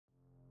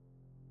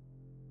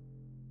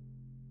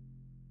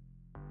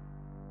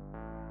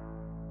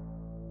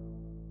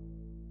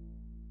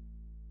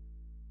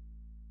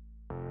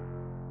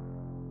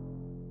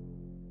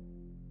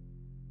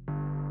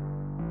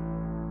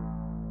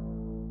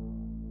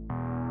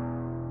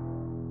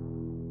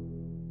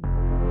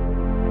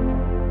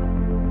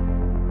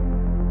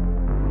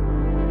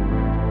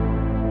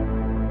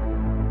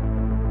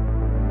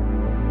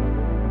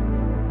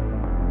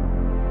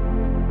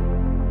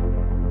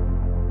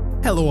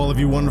Hello, all of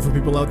you wonderful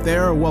people out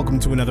there. Welcome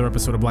to another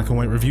episode of Black and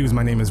White Reviews.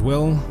 My name is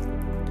Will.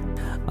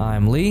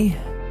 I'm Lee.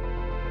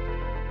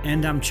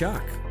 And I'm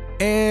Chuck.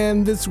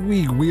 And this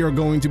week we are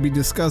going to be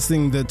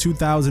discussing the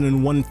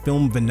 2001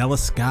 film Vanilla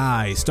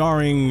Sky,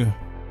 starring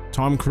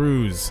Tom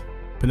Cruise,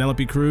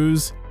 Penelope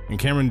Cruz, and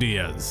Cameron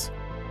Diaz.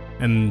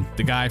 And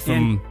the guy from...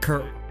 And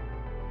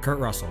Kurt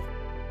Russell.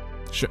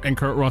 And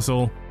Kurt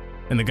Russell,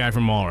 and the guy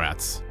from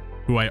Mallrats,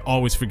 who I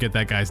always forget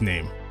that guy's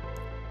name.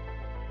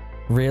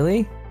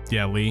 Really?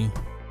 Yeah, Lee,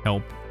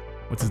 help.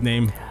 What's his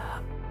name?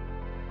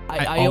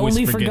 I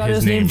only forgot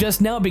his name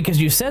just now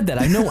because you said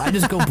that. I know, I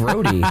just go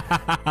Brody.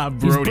 Brody.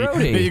 He's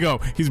Brody. There you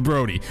go. He's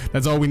Brody.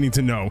 That's all we need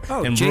to know.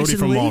 Oh, and Jason Brody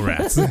from Lee?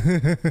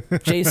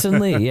 Mallrats. Jason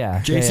Lee,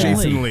 yeah.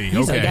 Jason Lee.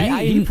 He's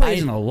Okay. he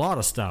plays in a lot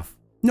of stuff.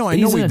 No, I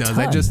He's know he in a does.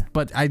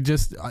 ton.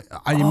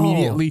 I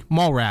immediately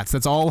Mallrats.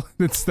 That's all.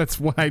 That's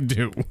what I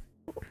do.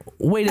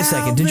 Wait a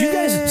second. Did you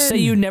guys say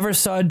you never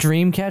saw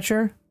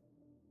Dreamcatcher?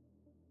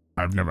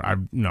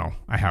 No,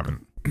 I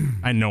haven't.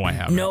 I know I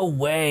haven't. No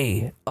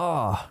way.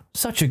 Oh,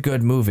 such a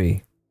good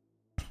movie.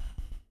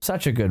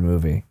 Such a good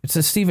movie. It's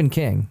a Stephen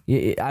King.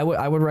 I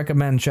would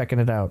recommend checking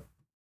it out.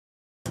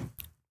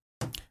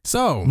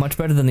 So Much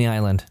better than The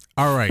Island.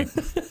 all right.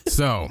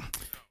 So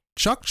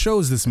Chuck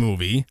chose this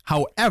movie.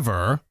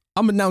 However,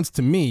 unbeknownst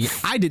to me,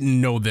 I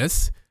didn't know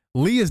this.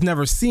 Lee has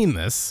never seen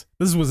this.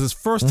 This was his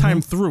first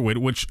time through it,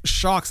 which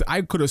shocks.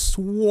 I could have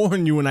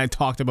sworn you and I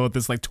talked about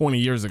this like 20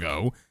 years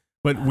ago,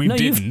 but we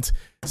didn't.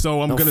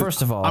 So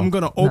first of all, I'm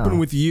gonna open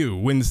with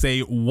you and say,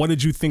 what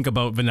did you think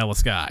about Vanilla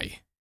Sky?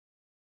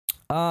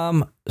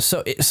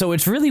 So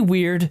it's really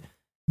weird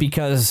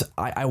because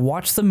I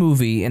watched the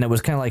movie and it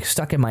was kind of like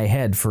stuck in my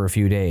head for a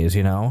few days,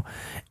 you know,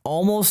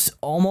 almost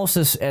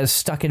as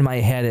stuck in my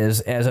head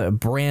as a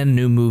brand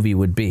new movie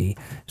would be.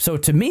 So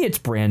to me, it's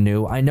brand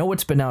new. I know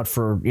it's been out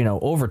for,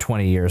 over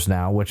 20 years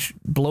now, which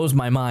blows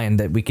my mind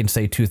that we can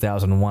say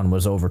 2001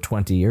 was over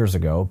 20 years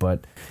ago,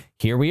 but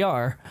here we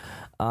are.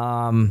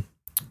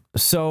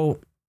 So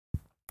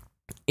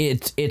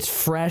it's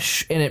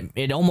fresh, and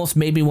it almost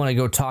made me want to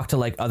go talk to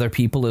like other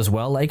people as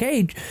well. Like,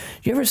 hey, did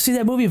you ever see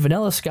that movie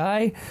Vanilla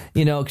Sky?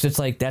 Because it's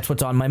like that's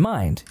what's on my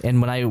mind.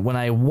 And when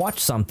I watch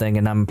something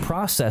and I'm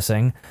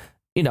processing,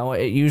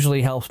 it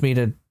usually helps me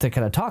to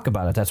kind of talk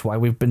about it. That's why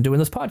we've been doing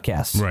this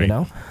podcast.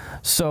 Right.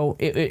 So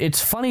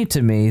it's funny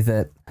to me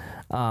that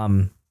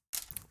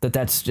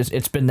that's just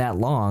it's been that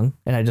long,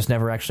 and I just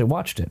never actually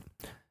watched it.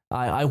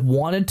 I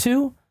wanted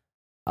to.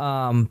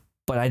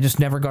 But I just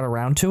never got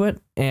around to it,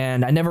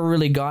 and I never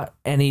really got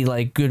any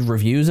like good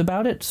reviews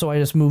about it, so I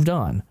just moved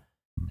on.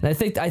 And I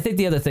think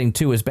the other thing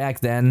too is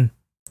back then,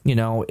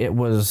 it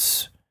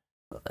was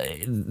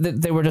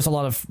there were just a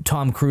lot of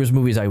Tom Cruise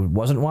movies I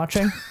wasn't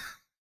watching,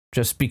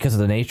 just because of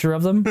the nature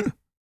of them.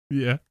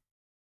 Yeah.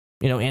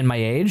 And my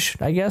age,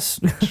 I guess.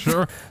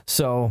 Sure.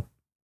 So,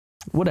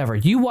 whatever.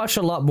 You watched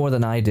a lot more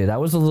than I did. I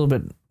was a little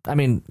bit. I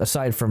mean,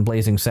 aside from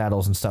Blazing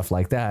Saddles and stuff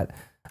like that.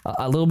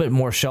 A little bit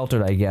more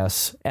sheltered, I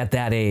guess, at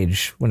that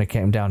age when it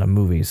came down to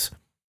movies.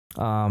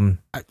 But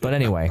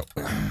anyway,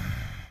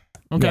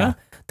 Okay. Yeah,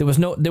 there was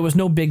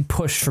no big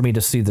push for me to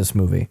see this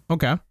movie.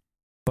 Okay.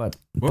 What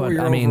were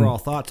your overall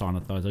thoughts on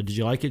it, though? Did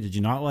you like it? Did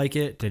you not like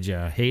it? Did you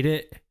hate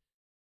it?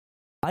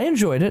 I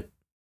enjoyed it.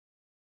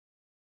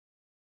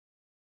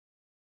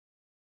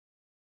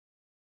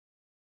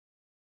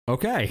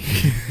 Okay.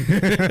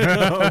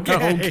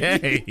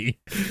 Okay.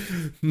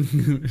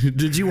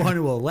 Did you want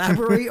to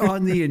elaborate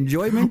on the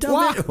enjoyment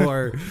of it,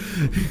 or?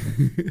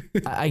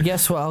 I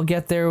guess I'll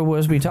get there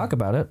as we talk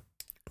about it.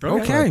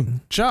 Okay.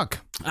 Chuck.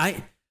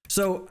 I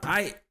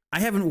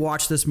haven't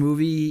watched this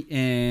movie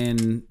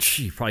in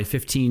probably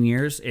 15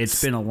 years.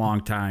 It's been a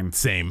long time.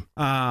 Same.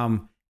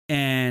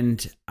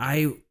 And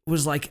I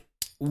was like,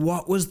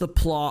 what was the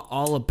plot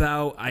all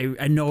about?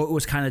 I know it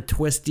was kind of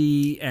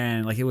twisty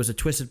and like it was a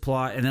twisted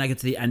plot, and then I get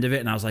to the end of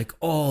it and I was like,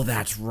 oh,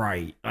 that's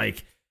right.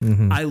 Like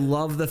I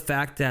love the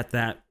fact that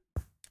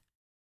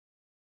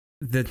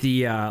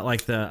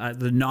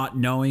the not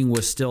knowing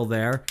was still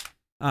there.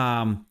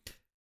 Seeing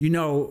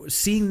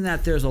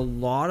that there's a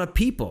lot of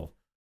people,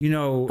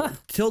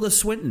 Tilda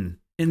Swinton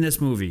in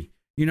this movie,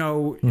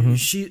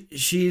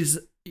 she's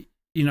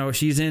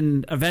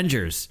in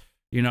Avengers.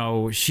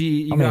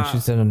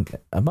 She's in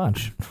a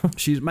bunch.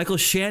 Michael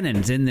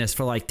Shannon's in this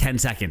for like 10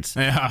 seconds.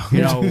 Yeah.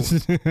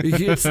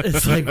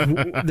 It's like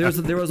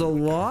there was a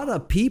lot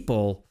of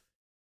people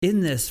in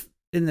this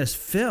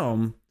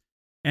film,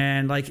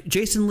 and like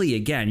Jason Lee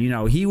again.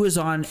 He was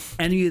on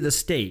Enemy of the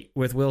State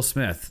with Will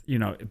Smith.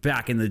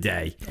 Back in the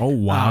day. Oh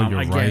wow,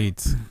 you're again,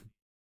 right.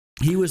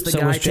 He was the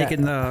guy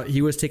taking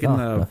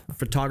the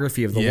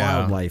photography of the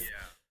wildlife.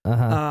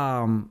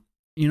 Uh-huh.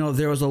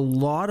 There was a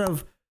lot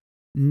of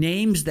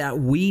names that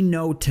we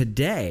know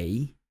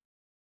today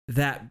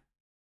that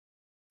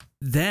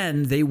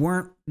then they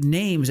weren't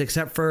names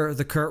except for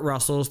the Kurt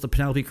Russells, the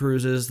Penelope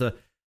Cruzes, the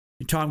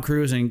Tom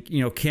Cruise, and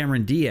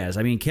Cameron Diaz.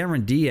 I mean,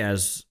 Cameron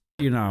Diaz,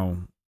 she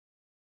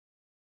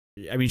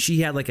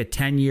had like a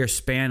 10-year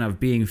span of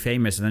being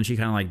famous, and then she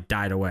kind of like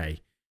died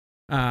away.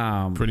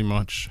 Pretty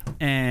much.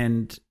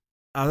 And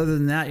other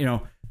than that,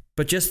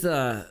 but just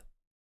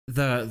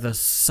the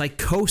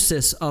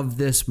psychosis of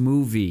this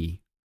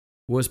movie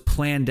was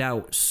planned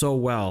out so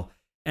well.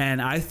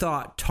 And I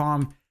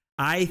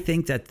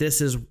think that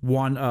this is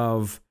one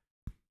of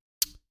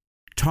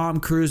Tom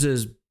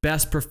Cruise's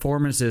best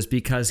performances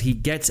because he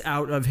gets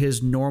out of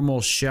his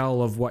normal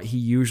shell of what he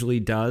usually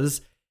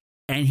does,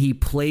 and he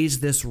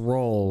plays this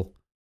role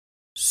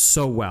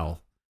so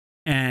well.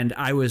 And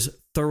I was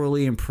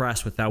thoroughly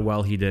impressed with how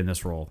well he did in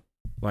this role.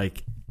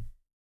 Like,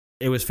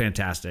 it was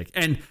fantastic.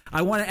 And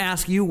I want to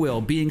ask you,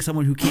 Will, being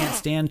someone who can't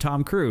stand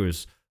Tom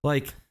Cruise,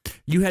 like,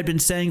 you had been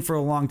saying for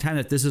a long time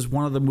that this is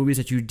one of the movies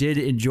that you did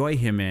enjoy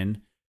him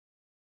in.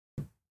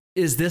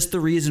 Is this the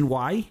reason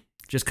why?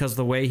 Just because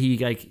the way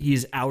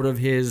he's out of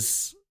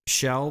his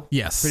shell?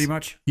 Yes. Pretty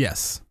much?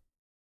 Yes.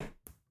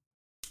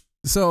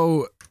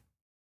 So,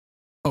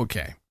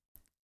 okay.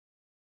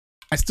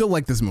 I still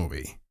like this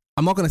movie.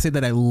 I'm not going to say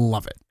that I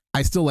love it.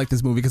 I still like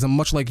this movie because I'm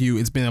much like you.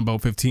 It's been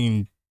about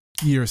 15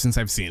 years since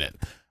I've seen it.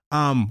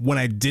 When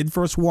I did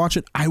first watch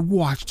it, I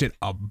watched it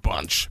a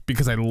bunch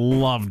because I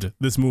loved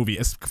this movie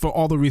for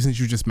all the reasons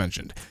you just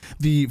mentioned.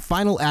 The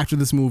final act of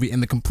this movie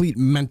and the complete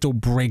mental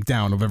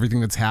breakdown of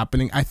everything that's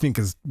happening, I think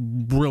is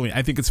brilliant.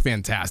 I think it's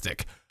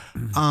fantastic.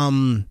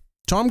 Tom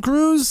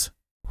Cruise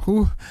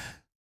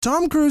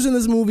in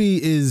this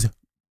movie is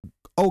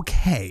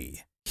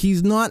okay.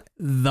 He's not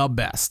the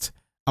best.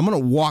 I'm going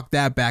to walk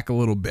that back a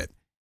little bit.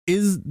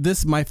 Is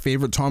this my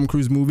favorite Tom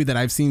Cruise movie that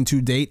I've seen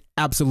to date?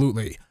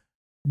 Absolutely.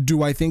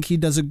 Do I think he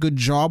does a good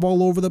job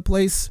all over the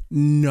place?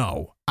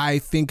 No. I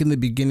think in the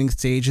beginning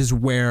stages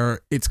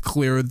where it's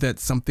clear that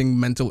something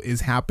mental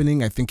is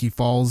happening, I think he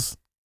falls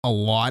a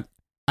lot.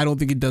 I don't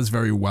think he does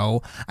very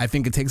well. I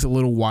think it takes a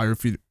little while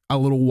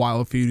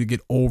for you to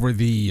get over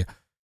the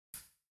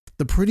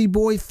pretty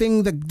boy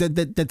thing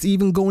that's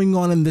even going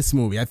on in this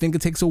movie. I think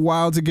it takes a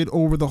while to get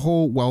over the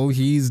whole, well,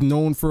 he's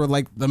known for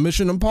like the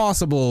Mission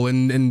Impossible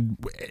and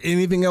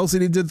anything else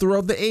that he did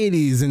throughout the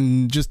 80s,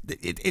 and just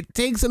it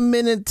takes a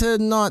minute to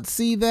not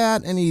see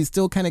that, and he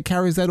still kind of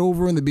carries that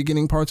over in the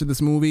beginning parts of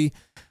this movie.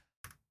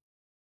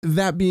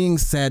 That being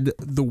said,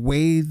 the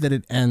way that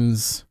it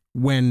ends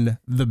when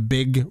the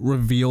big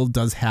reveal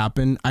does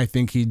happen, I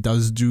think he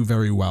does do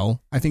very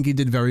well. I think he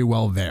did very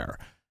well there.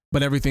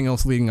 But everything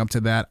else leading up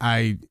to that,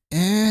 I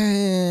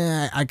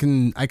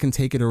can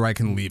take it or I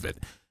can leave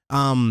it.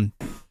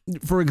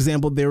 For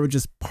example, there were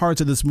just parts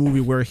of this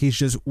movie where he's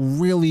just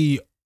really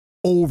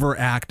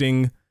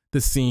overacting the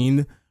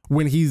scene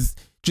when he's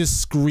just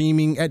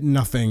screaming at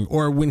nothing,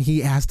 or when he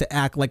has to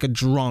act like a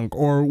drunk,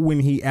 or when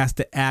he has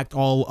to act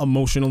all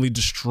emotionally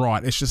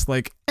distraught. It's just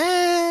like,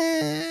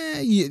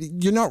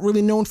 you're not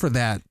really known for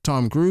that,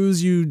 Tom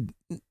Cruise.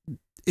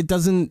 It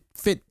doesn't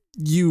fit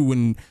you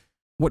and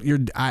what you're,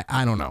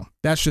 I don't know.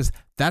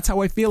 That's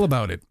how I feel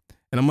about it.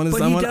 And I'm gonna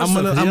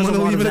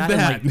leave it at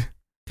that.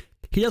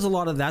 He does a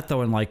lot of that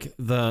though in like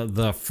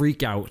the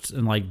freak outs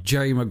and like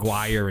Jerry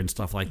Maguire and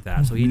stuff like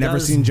that. So he never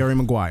seen Jerry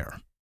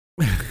Maguire.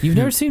 You've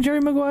never seen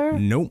Jerry Maguire?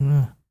 Nope.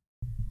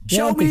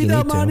 Show me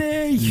the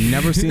money.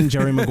 Never seen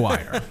Jerry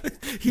Maguire.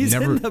 He's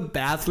in the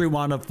bathroom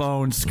on a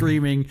phone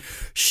screaming,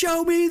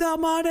 "Show me the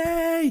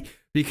money!"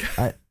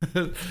 Because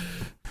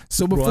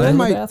so before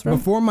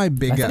my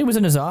big, I thought he was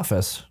in his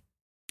office.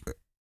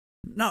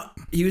 No,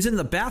 he was in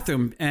the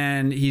bathroom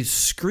and he's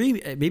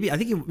screaming. I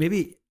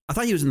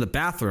thought he was in the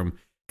bathroom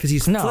because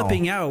he's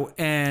flipping out.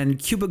 And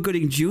Cuba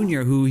Gooding Jr.,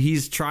 who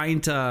he's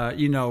trying to,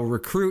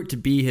 recruit to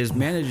be his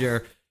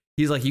manager,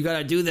 he's like, "You got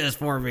to do this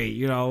for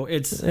me." I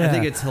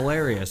think it's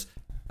hilarious.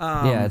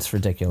 It's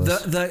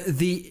ridiculous.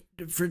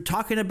 For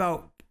talking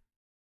about,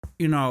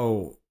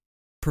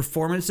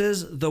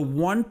 performances, the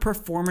one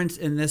performance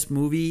in this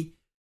movie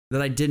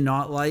that I did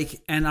not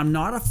like, and I'm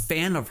not a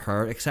fan of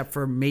her except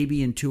for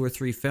maybe in 2 or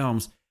 3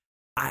 films.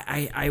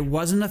 I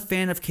wasn't a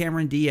fan of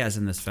Cameron Diaz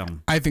in this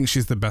film. I think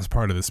she's the best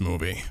part of this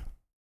movie.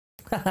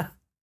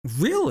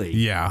 Really?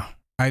 Yeah.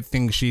 I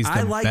think she's the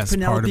best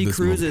part of this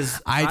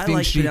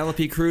movie.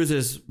 Penelope Cruz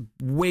is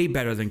way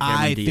better than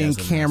Cameron Diaz. I think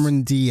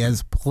Cameron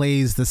Diaz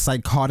plays the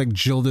psychotic,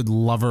 jilted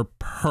lover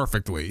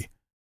perfectly.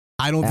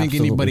 I don't think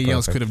anybody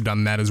else could have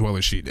done that as well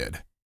as she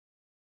did.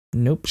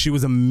 Nope. She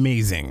was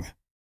amazing.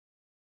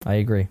 I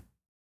agree.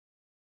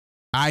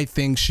 I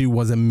think she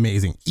was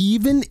amazing.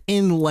 Even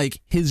in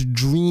like his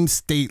dream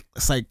state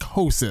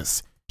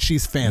psychosis,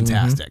 she's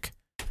fantastic.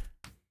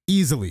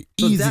 Easy.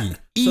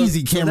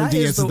 Cameron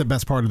Diaz is the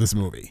best part of this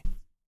movie.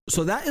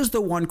 So that is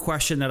the one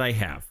question that I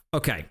have.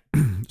 Okay.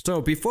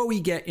 So before we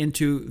get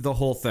into the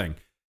whole thing,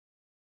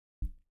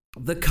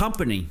 the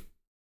company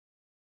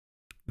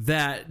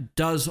that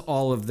does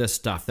all of this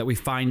stuff that we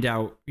find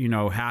out,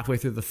 halfway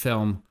through the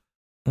film,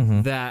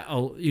 that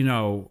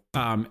LE,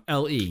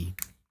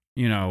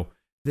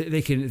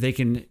 they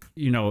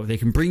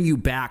can bring you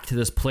back to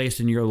this place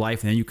in your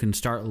life, and then you can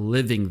start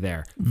living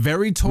there.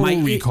 Very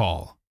Total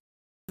Recall.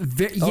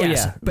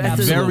 Yes,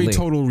 very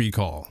Total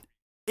Recall.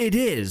 It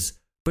is,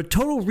 but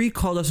Total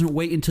Recall doesn't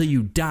wait until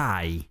you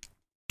die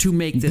to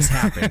make this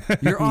happen.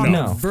 You're on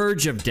the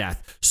verge of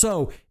death.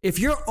 So if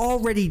you're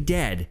already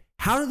dead,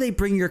 how do they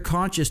bring your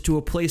conscious to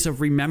a place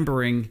of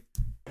remembering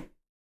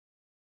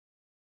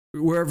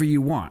wherever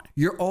you want?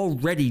 You're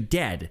already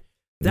dead.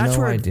 That's No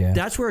where idea.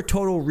 that's where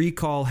Total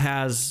Recall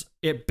has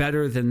it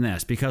better than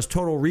this, because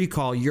Total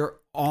Recall, you're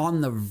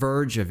on the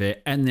verge of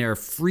it and they're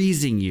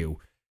freezing you.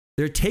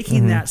 They're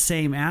taking that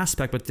same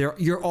aspect, but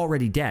you're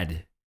already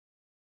dead.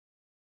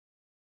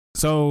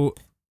 So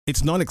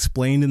it's not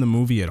explained in the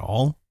movie at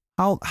all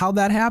how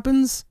that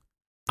happens.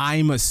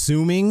 I'm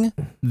assuming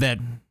that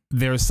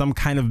there's some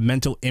kind of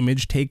mental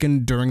image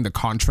taken during the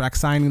contract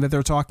signing that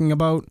they're talking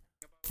about.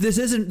 This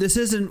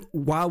isn't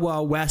Wild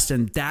Wild West,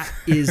 and that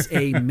is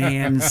a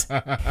man's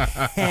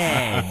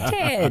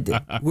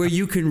head. Where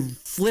you can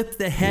flip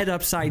the head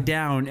upside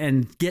down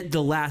and get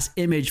the last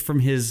image from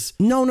his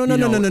No.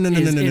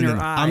 his inner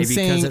eye, I'm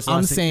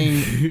because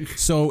saying.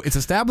 So it's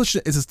established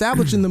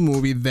in the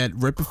movie that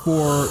right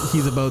before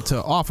he's about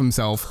to off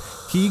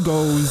himself, he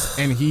goes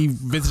and he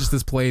visits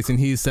this place and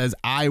he says,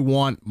 "I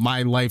want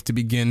my life to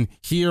begin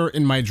here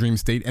in my dream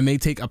state." And they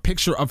take a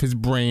picture of his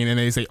brain and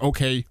they say,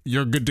 "Okay,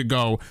 you're good to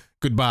go.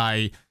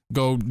 Goodbye.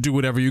 Go do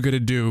whatever you got to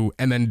do,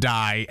 and then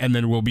die, and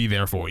then we'll be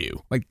there for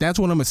you." Like, that's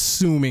what I'm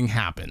assuming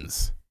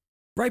happens.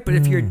 Right, but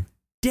if you're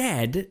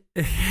dead,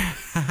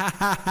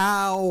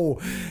 how?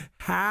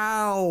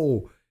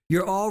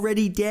 You're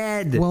already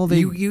dead. Well,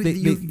 you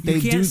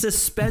they can't do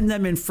suspend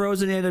them in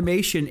frozen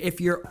animation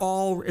if you're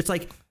all. It's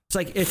like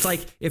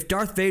if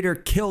Darth Vader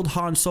killed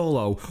Han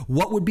Solo,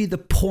 what would be the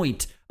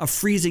point of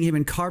freezing him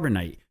in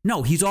carbonite?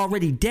 No, he's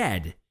already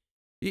dead.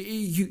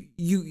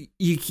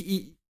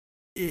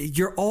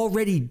 You're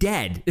already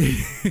dead.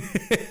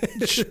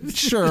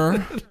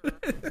 Sure.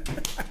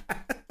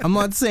 I'm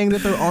not saying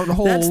that there aren't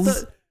holes. I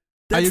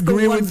That's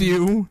agree the one with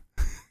you.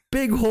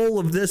 big hole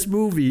of this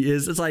movie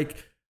is it's like,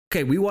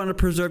 okay, we want to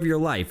preserve your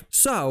life.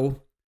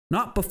 So,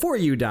 not before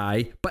you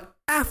die, but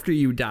after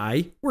you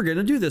die, we're going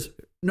to do this.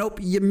 Nope,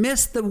 you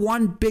missed the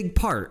one big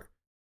part.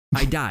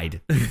 I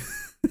died.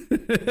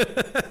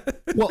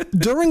 Well,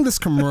 during this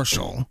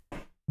commercial,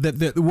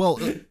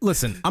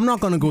 listen, I'm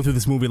not going to go through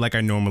this movie like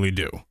I normally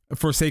do.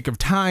 For sake of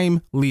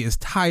time, Lee is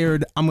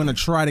tired. I'm going to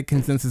try to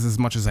condense this as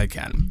much as I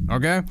can.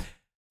 Okay?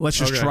 Let's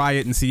just try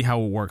it and see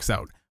how it works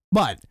out.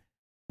 But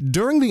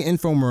during the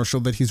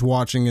infomercial that he's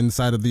watching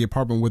inside of the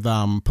apartment with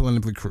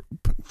Penelope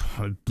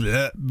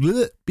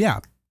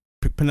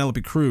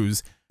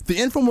Cruz, the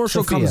infomercial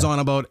Sophia. comes on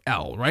about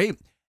Elle, right?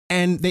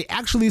 And they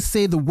actually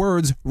say the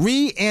words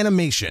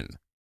reanimation.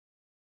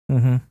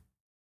 Mm-hmm.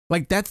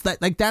 Like that's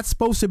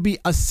supposed to be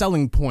a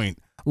selling point.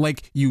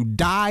 Like, you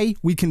die,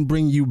 we can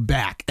bring you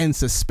back and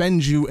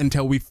suspend you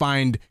until we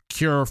find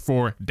cure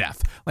for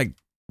death. Like,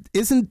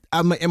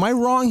 am I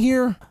wrong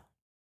here?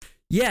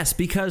 Yes,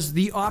 because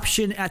the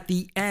option at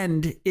the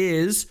end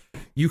is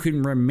you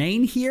can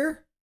remain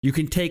here, you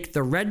can take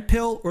the red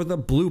pill or the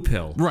blue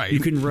pill. Right. You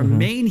can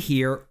remain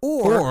here,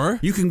 or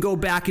you can go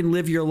back and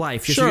live your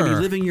life. Because you're going to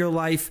be living your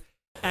life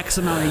X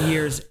amount of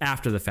years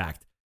after the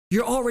fact.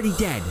 You're already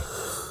dead.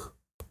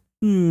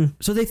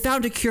 So they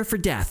found a cure for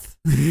death.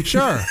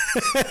 Sure.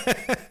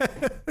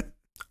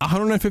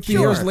 150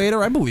 years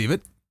later, I believe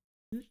it.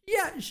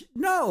 Yeah,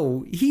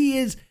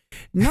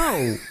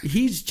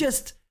 he's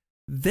just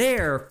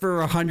there for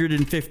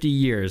 150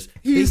 years.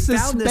 He's They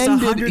found this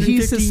 150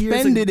 He's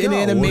suspended years in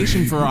ago.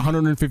 animation for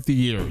 150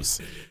 years.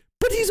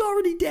 But he's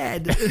already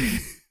dead.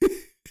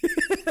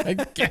 I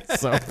guess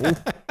so.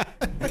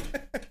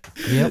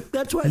 Yep.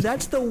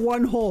 That's the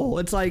one hole.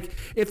 It's like,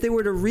 if they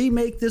were to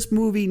remake this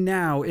movie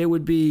now, it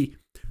would be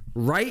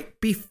right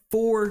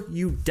before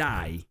you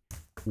die,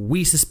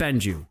 we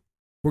suspend you.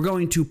 We're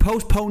going to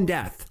postpone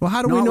death. Well,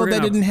 how do we know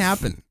that didn't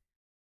happen?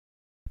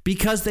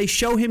 Because they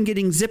show him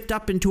getting zipped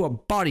up into a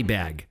body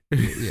bag.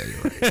 Yeah, you're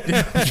right.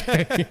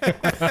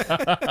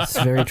 It's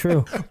very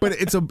true. But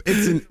it's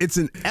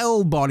an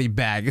L body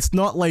bag. It's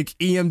not like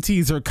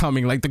EMTs are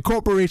coming. Like, the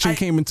corporation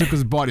came and took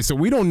his body, so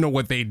we don't know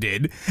what they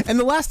did. And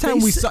the last time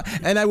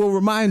and I will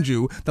remind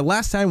you, the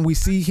last time we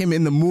see him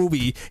in the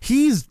movie,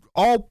 he's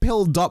all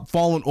pilled up,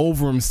 falling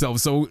over himself.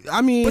 So,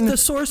 I mean, but the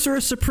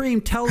Sorcerer Supreme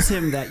tells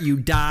him that you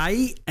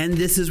die, and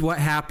this is what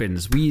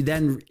happens. We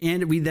then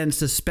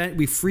suspend,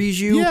 we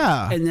freeze you,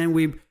 and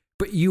then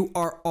but you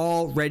are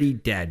already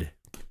dead.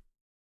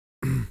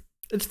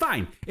 It's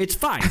fine. It's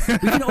fine.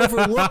 We can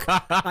overlook.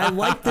 I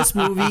like this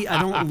movie. I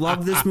don't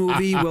love this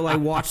movie. Will I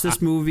watch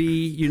this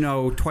movie,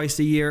 twice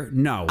a year?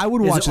 No. I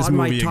would watch this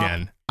movie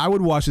again. I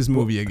would watch this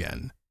movie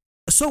again.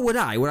 So would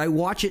I. Would I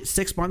watch it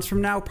 6 months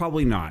from now?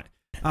 Probably not.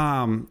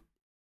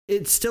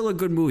 It's still a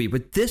good movie,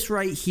 but this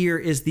right here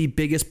is the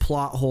biggest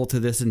plot hole to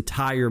this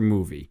entire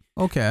movie.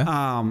 Okay.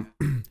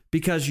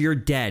 Because you're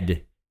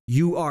dead.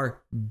 You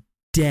are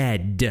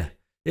dead.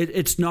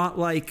 It's not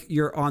like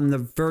you're on the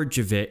verge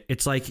of it.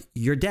 It's like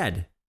you're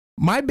dead.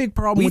 My big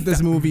problem with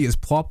this movie is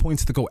plot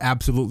points that go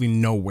absolutely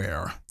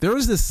nowhere. There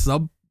is this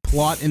subplot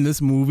plot in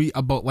this movie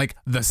about like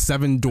the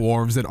 7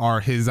 dwarves that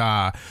are his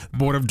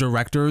board of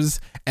directors,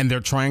 and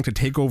they're trying to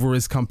take over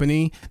his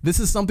company. This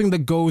is something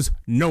that goes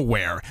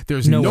nowhere.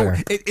 There's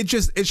Nowhere.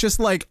 it's just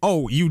like,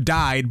 oh, you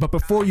died, but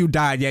before you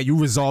died, yeah, you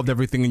resolved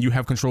everything and you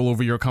have control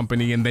over your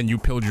company, and then you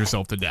pilled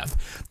yourself to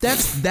death.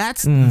 That's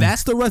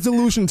the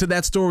resolution to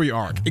that story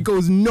arc. It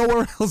goes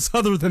nowhere else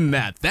other than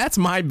that. That's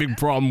my big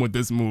problem with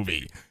this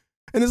movie.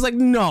 And it's like,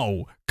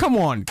 no, come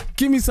on,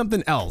 give me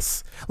something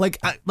else. Like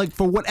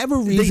for whatever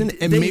reason,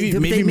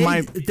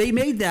 they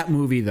made that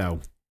movie though.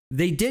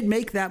 They did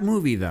make that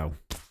movie though.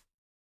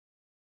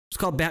 It's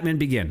called Batman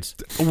Begins.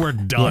 We're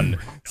done.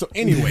 So,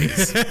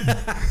 anyways,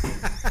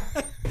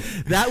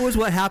 that was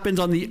what happens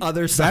on the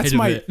other side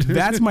of it.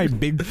 That's my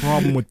big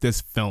problem with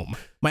this film.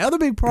 My other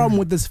big problem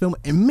with this film,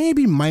 and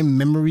maybe my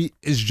memory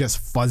is just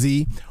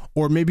fuzzy,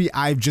 or maybe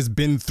I've just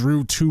been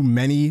through too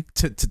many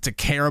to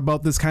care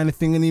about this kind of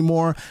thing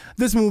anymore.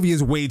 This movie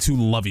is way too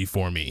lovey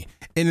for me.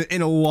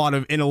 In a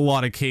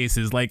lot of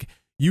cases, like,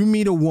 you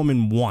meet a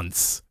woman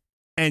once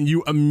and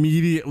you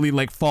immediately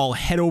like fall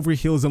head over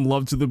heels in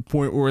love to the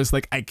point where it's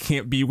like, I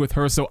can't be with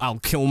her, so I'll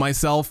kill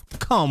myself.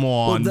 Come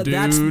on,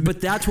 dude.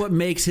 But that's what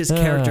makes his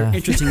character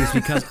interesting, is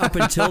because up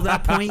until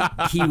that point,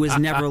 he was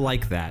never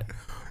like that.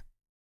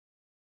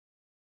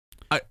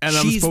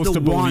 She's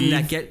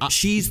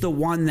the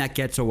one that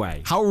gets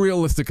away. How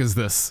realistic is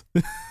this?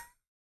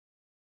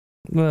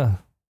 Well,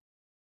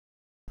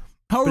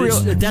 How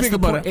realistic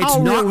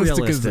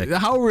is realistic.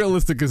 How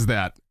realistic is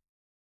that?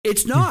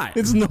 It's not.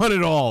 It's not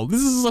at all.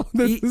 This is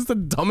the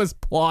dumbest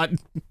plot.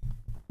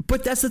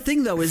 But that's the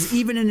thing, though, is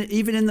even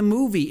in the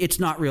movie, it's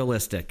not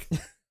realistic,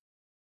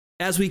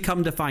 as we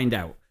come to find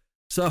out.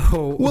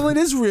 So, well, it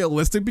is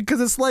realistic because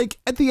it's like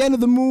at the end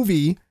of the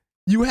movie,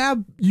 you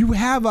have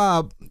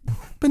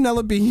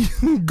Penelope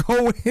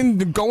go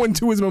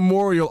into his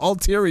memorial all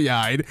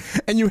teary-eyed,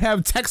 and you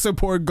have tech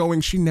support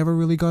going, she never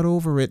really got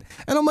over it.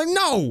 And I'm like,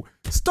 no,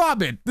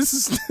 stop it. This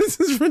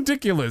is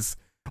ridiculous.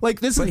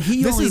 Like, met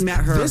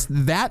her.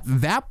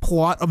 That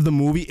plot of the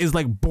movie is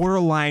like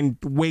borderline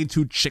way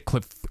too chick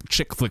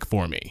flick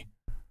for me.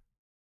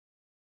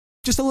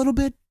 Just a little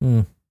bit.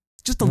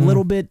 Just a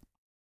little bit.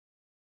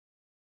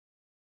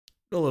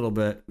 A little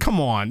bit. Come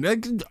on.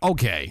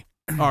 Okay.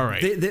 All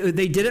right.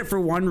 They did it for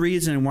one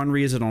reason and one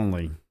reason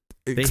only.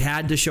 They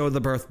had to show the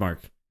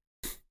birthmark.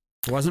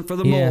 It wasn't for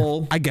the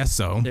mole. I guess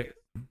so.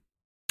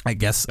 I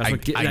guess so.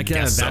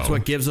 That's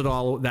what gives it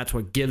all. That's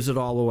what gives it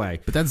all away.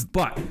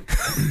 But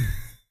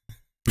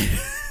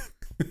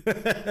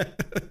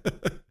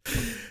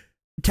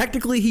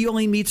technically, he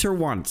only meets her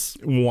once.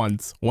 One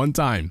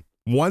time.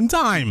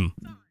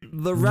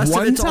 The rest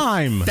of it's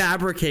all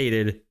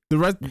fabricated. The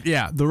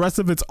rest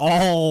of it's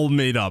all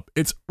made up.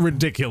 It's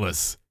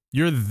ridiculous.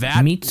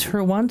 Meets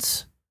her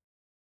once?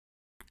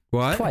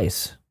 What?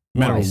 Twice.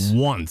 Met her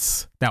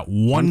once. That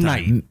one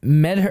night.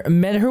 Met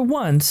her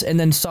once and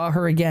then saw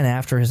her again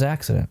after his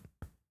accident.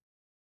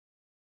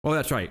 Oh,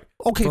 that's right.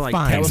 Okay, for like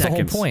fine. 10 That was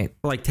seconds. the whole point.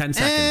 For like 10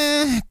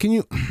 seconds. Can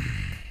you?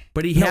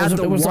 But he had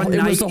the one night.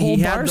 It was the whole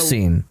bar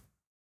scene.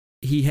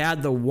 He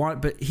had the one,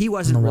 but he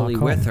wasn't really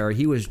with her.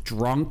 He was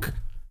drunk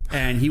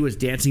and he was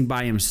dancing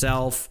by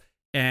himself.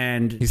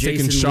 And he's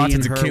Jason taking shots Lee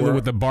of tequila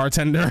with the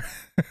bartender.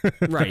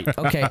 Right.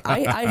 Okay,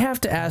 I have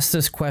to ask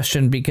this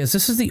question because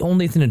this is the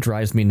only thing that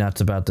drives me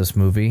nuts about this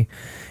movie.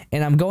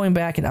 And I'm going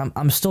back and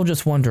I'm still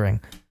just wondering.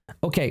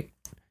 Okay,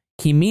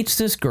 he meets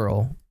this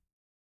girl.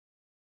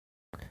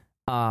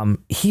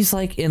 He's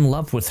like in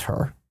love with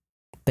her.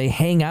 They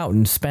hang out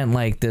and spend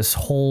like this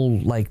whole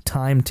like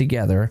time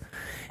together.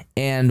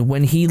 And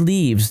when he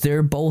leaves,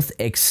 they're both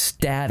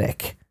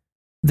ecstatic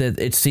that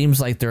it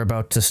seems like they're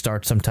about to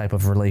start some type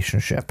of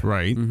relationship.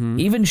 Right. Mm-hmm.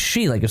 Even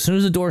she, like, as soon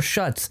as the door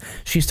shuts,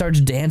 she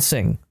starts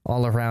dancing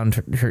all around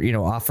her,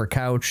 off her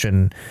couch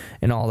and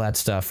all that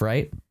stuff,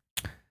 right?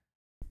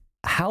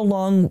 How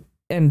long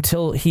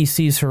until he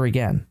sees her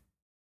again?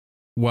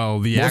 Well,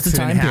 the What's the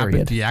accident time happened.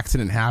 period? The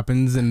accident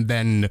happens, and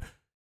then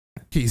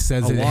he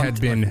says it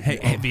had been.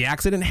 Hey, the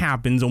accident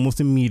happens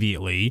almost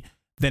immediately.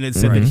 Then it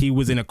said that he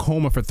was in a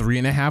coma for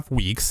 3.5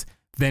 weeks.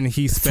 Then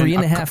he spent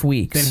 3.5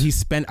 weeks. Then he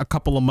spent a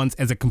couple of months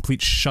as a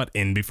complete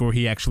shut-in before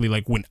he actually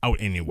like went out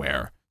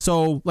anywhere.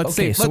 So let's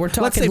say, we're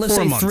talking. Let's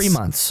say 3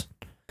 months.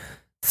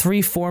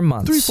 3-4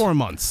 months. 3-4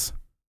 months.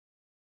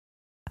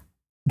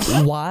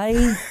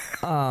 Why?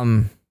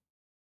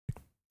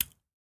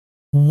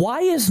 Why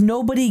is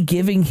nobody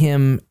giving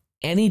him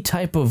any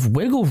type of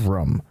wiggle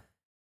room?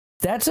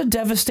 That's a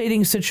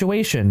devastating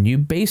situation. You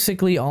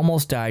basically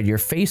almost died. Your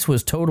face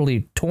was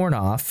totally torn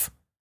off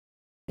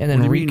and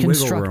then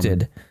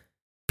reconstructed.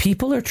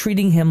 People are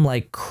treating him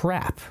like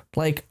crap.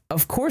 Like,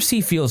 of course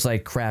he feels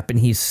like crap and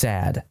he's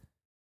sad.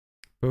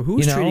 But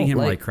who's treating him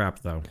like crap,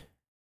 though?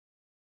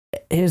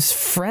 His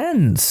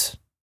friends.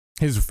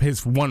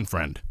 His one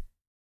friend.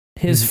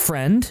 His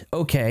friend?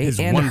 Okay. His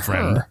and one her.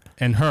 friend.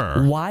 And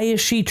her. Why is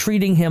she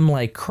treating him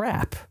like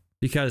crap?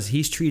 Because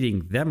he's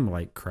treating them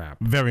like crap.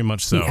 Very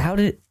much so.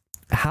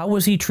 How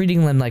was he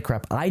treating them like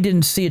crap? I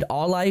didn't see it.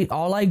 All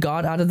I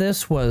got out of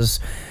this was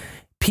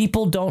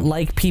people don't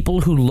like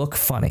people who look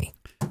funny.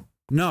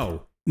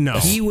 No. No.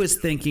 He was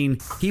thinking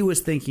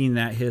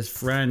that his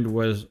friend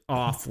was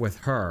off with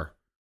her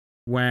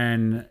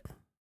when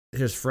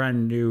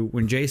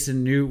Jason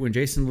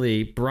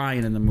Lee,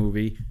 Brian in the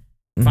movie,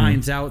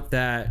 finds out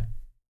that,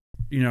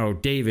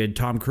 David,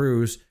 Tom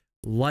Cruise,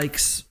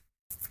 likes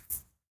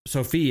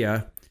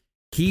Sophia.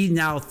 He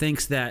now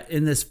thinks that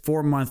in this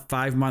 4-month,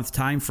 5-month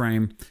time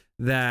frame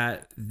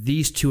that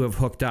these two have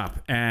hooked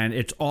up, and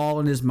it's all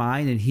in his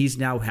mind, and he's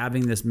now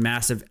having this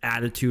massive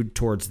attitude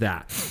towards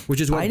that, which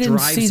is what I didn't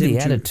drives see him the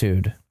to,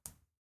 attitude.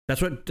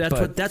 That's what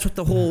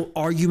the whole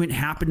argument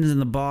happens in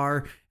the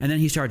bar, and then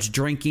he starts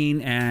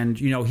drinking, and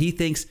he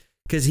thinks,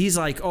 because he's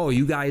like, oh,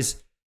 you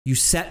guys, you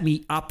set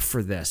me up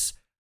for this.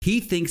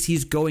 He thinks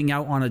he's going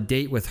out on a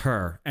date with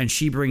her, and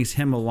she brings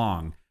him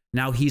along.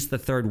 Now he's the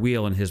third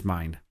wheel in his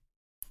mind.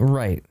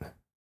 Right.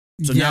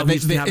 So now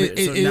he's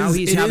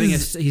having a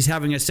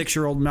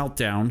 6-year-old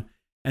meltdown,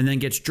 and then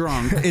gets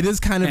drunk. It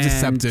is kind of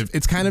deceptive.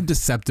 It's kind of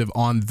deceptive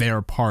on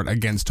their part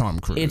against Tom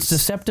Cruise. It's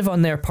deceptive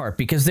on their part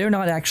because they're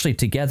not actually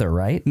together,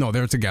 right? No,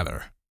 they're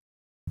together.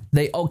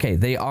 They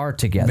are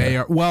together. They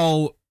are,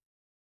 well,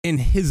 in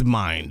his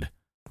mind,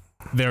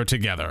 they're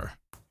together.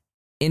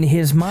 In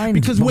his mind,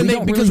 Because when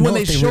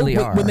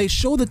they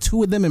show the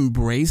two of them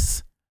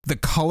embrace, the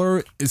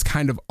color is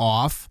kind of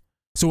off.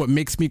 So it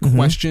makes me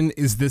question,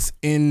 is this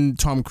in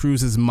Tom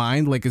Cruise's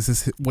mind? Like, is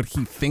this what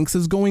he thinks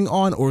is going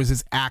on, or is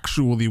this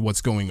actually what's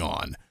going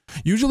on?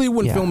 Usually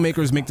when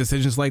filmmakers make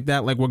decisions like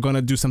that, like we're going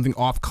to do something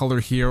off color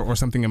here or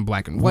something in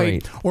black and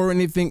white or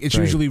anything, it's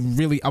usually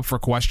really up for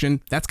question.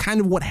 That's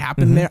kind of what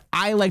happened there.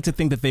 I like to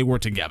think that they were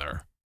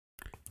together.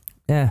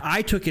 Yeah.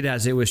 I took it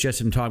as it was just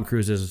in Tom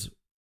Cruise's,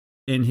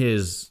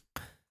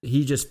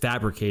 he just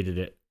fabricated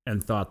it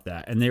and thought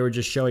that. And they were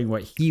just showing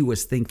what he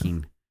was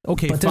thinking.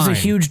 Okay, but there's a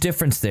huge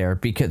difference there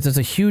because there's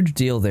a huge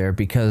deal there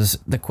because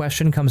the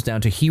question comes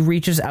down to he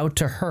reaches out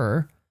to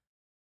her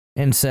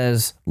and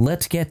says,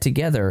 let's get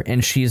together.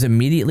 And she's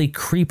immediately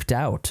creeped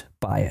out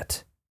by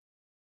it.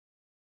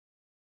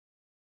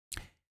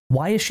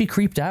 Why is she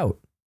creeped out?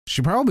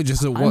 She probably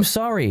just doesn't. I'm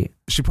sorry.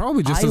 She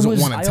probably just doesn't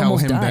want to tell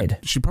him that.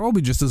 She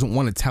probably just doesn't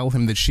want to tell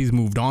him that she's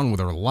moved on with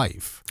her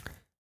life.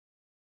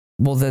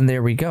 Well, then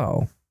there we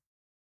go.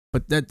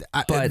 But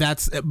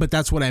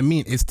that's what I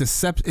mean. It's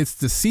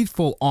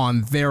deceitful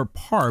on their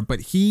part.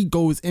 But he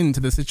goes into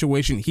the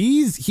situation.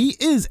 He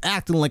is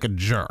acting like a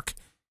jerk.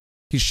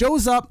 He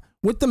shows up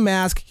with the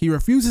mask. He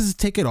refuses to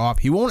take it off.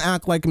 He won't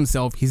act like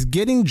himself. He's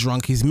getting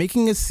drunk. He's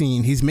making a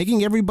scene. He's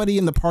making everybody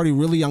in the party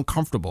really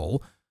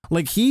uncomfortable.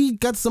 Like, he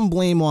got some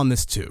blame on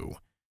this too.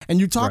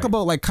 And you talk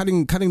about like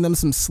cutting them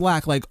some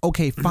slack. Like,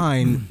 okay,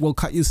 fine, we'll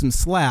cut you some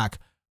slack.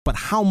 But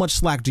how much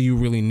slack do you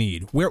really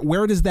need?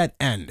 Where does that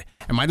end?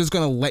 Am I just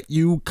going to let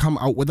you come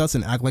out with us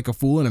and act like a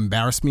fool and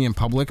embarrass me in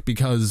public?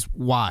 Because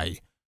why?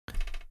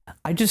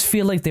 I just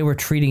feel like they were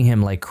treating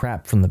him like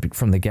crap from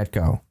the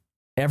get-go.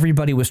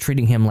 Everybody was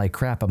treating him like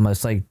crap. I'm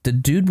just like, the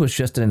dude was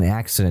just in an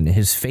accident.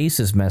 His face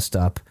is messed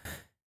up.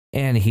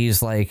 And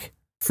he's like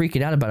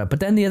freaking out about it.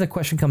 But then the other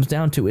question comes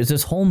down to, is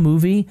this whole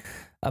movie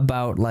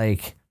about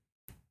like,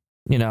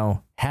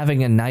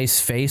 having a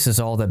nice face is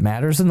all that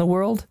matters in the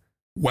world?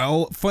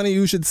 Well, funny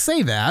you should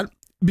say that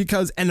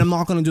because, and I'm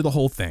not going to do the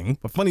whole thing,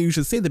 but funny you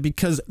should say that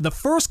because the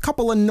first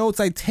couple of notes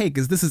I take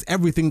is this is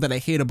everything that I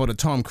hate about a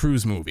Tom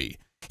Cruise movie.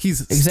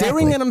 He's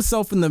staring at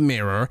himself in the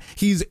mirror.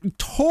 He's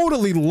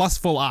totally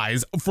lustful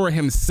eyes for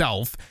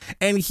himself.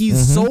 And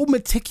he's so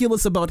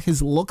meticulous about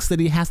his looks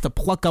that he has to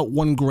pluck out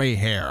one gray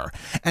hair.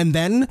 And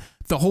then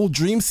the whole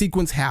dream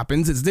sequence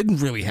happens. It didn't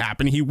really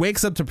happen. He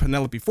wakes up to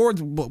Penelope Ford,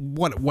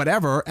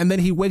 whatever. And then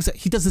he wakes up.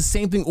 He does the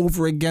same thing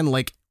over again,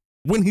 like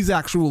when he's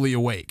actually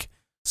awake.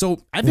 So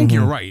I think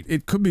you're right.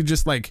 It could be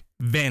just like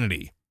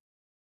vanity.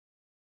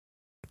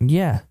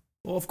 Yeah.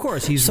 Well, of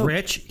course, he's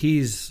rich.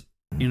 He's,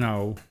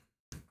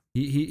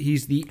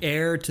 he's the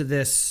heir to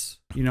this,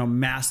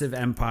 massive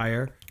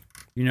empire.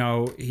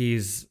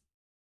 He's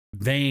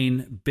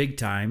vain big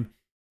time.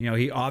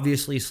 He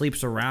obviously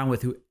sleeps around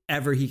with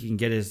whoever he can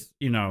get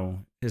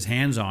his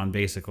hands on,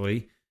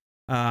 basically.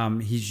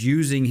 He's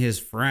using his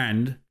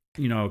friend,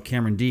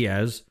 Cameron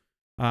Diaz.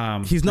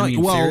 He's not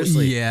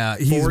seriously,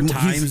 four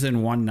times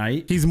in one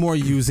night. He's more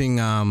using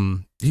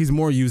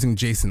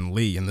Jason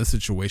Lee in this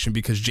situation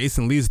because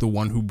Jason Lee is the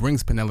one who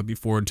brings Penelope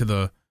Ford to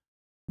the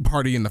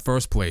party in the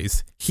first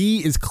place.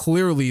 He is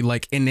clearly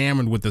like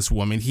enamored with this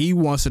woman. He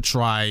wants to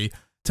try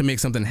to make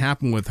something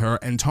happen with her,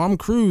 and Tom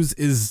Cruise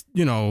is,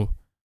 the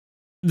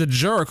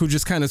jerk who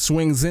just kind of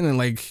swings in and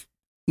like,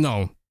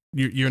 no,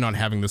 you're not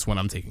having this one.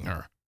 I'm taking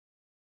her.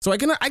 So I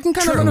can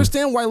kind of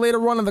understand why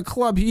later on in the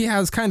club he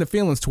has kind of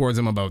feelings towards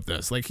him about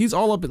this. Like he's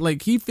all up,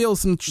 like he feels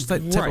some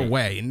type of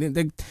way,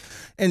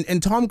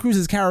 and Tom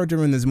Cruise's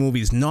character in this movie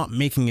is not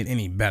making it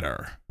any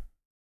better.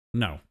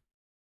 No.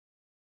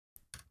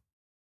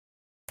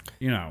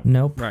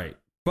 Nope. Right.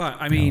 But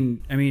I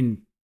mean,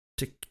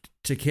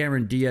 to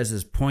Cameron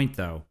Diaz's point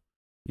though,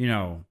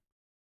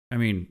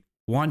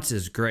 once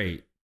is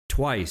great,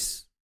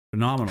 twice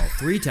Phenomenal.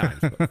 3 times.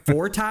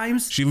 4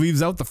 times? She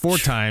leaves out the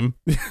 4th time.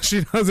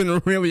 She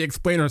doesn't really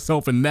explain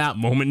herself in that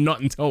moment, not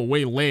until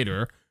way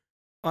later.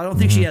 I don't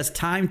think she has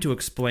time to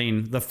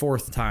explain the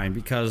 4th time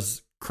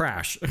because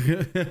crash.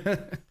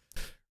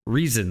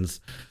 Reasons.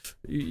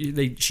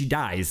 She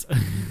dies.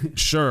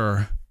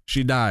 Sure,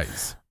 she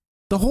dies.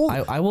 The whole...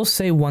 I will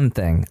say one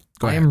thing.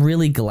 Go I ahead. am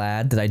really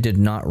glad that I did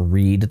not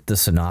read the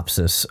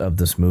synopsis of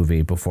this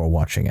movie before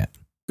watching it.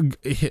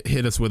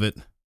 Hit us with it.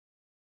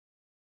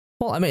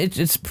 Well, I mean,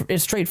 it's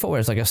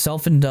straightforward. It's like a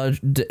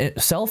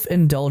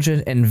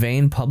self-indulgent and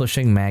vain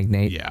publishing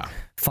magnate Yeah.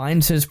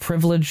 finds his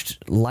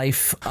privileged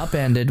life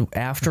upended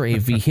after a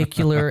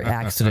vehicular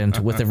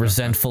accident with a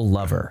resentful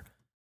lover.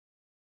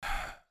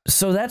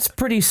 So that's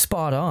pretty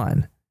spot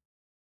on.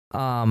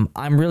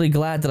 I'm really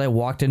glad that I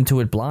walked into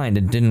it blind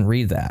and didn't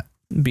read that.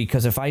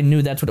 Because if I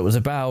knew that's what it was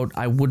about,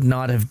 I would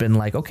not have been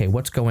like, okay,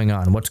 what's going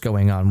on? What's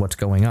going on? What's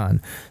going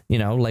on? You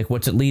know, like,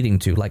 what's it leading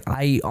to? Like,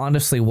 I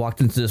honestly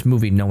walked into this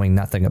movie knowing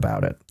nothing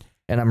about it.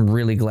 And I'm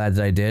really glad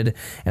that I did.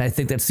 And I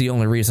think that's the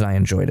only reason I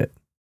enjoyed it.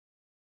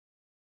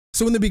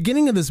 So in the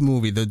beginning of this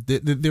movie,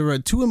 there are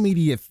 2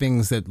 immediate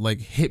things that like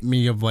hit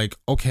me of like,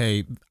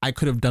 okay, I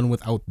could have done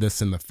without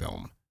this in the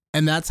film.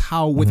 And that's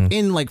how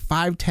within like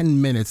 5-10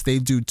 minutes, they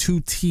do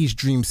 2 tease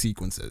dream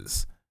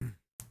sequences.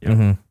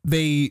 Mm-hmm.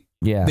 They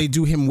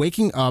do him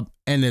waking up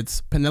and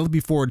it's Penelope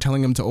Ford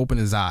telling him to open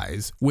his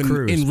eyes.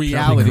 When in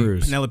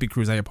reality, Penelope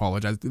Cruz, I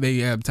apologize.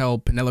 They tell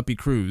Penelope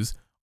Cruz,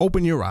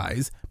 open your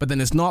eyes. But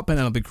then it's not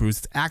Penelope Cruz.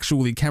 It's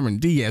actually Cameron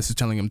Diaz who's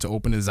telling him to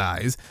open his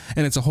eyes.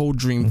 And it's a whole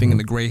dream thing and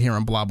the gray hair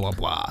and blah, blah,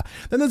 blah.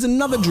 Then there's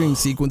another dream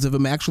sequence of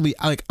him actually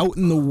like out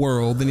in the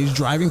world and he's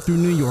driving through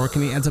New York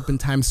and he ends up in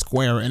Times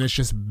Square and it's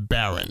just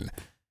barren.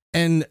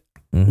 And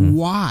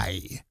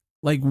why?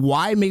 Like,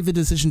 why make the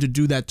decision to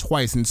do that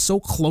twice and so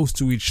close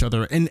to each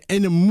other and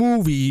in a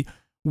movie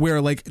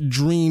where, like,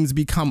 dreams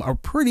become a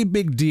pretty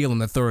big deal in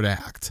the 3rd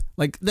act?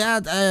 Like,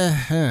 that,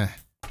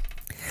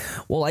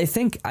 Well, I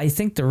think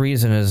the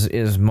reason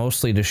is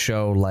mostly to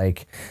show,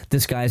 like,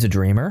 this guy's a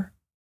dreamer.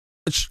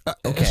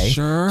 Okay.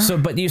 Sure. So,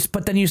 but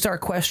then you start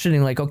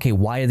questioning, like, okay,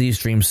 why are these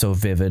dreams so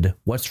vivid?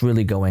 What's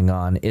really going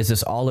on? Is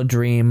this all a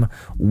dream?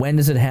 When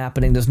is it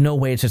happening? There's no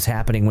way it's just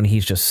happening when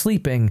he's just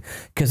sleeping,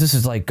 because this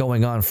is like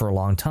going on for a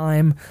long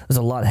time. There's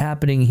a lot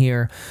happening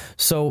here.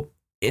 So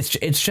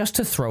it's just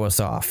to throw us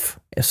off.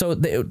 So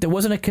there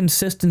wasn't a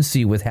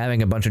consistency with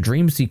having a bunch of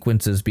dream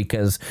sequences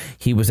because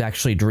he was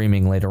actually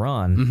dreaming later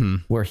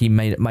on, where he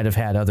might have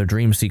had other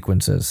dream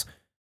sequences,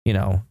 you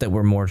know, that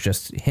were more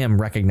just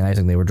him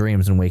recognizing they were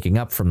dreams and waking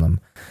up from them.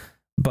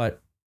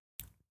 But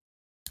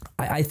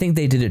I think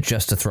they did it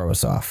just to throw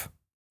us off.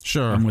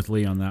 Sure. I'm with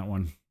Lee on that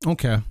one.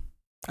 Okay.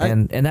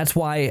 And that's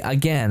why,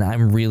 again,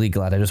 I'm really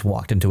glad I just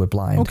walked into it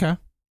blind. Okay.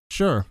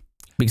 Sure.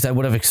 Because I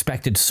would have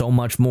expected so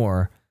much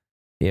more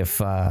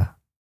if I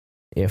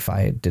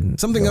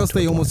didn't. Something else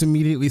they blind. almost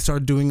immediately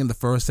start doing in the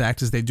 1st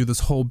act is they do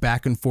this whole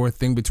back and forth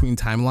thing between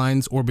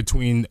timelines or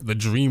between the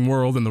dream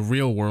world and the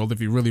real world, if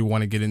you really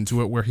want to get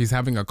into it, where he's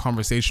having a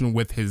conversation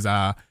with his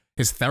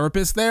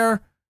therapist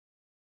there.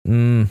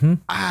 Mm-hmm.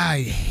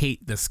 I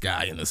hate this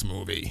guy in this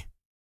movie.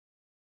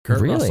 Kurt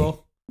Really?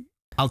 Russell.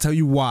 I'll tell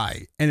you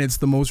why. And it's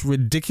the most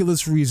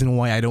ridiculous reason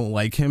why I don't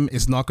like him.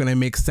 It's not going to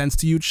make sense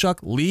to you, Chuck.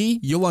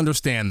 Lee, you'll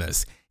understand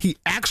this. He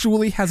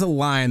actually has a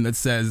line that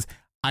says,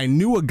 I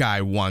knew a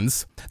guy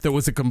once that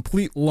was a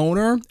complete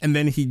loner, and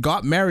then he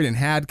got married and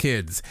had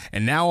kids,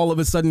 and now all of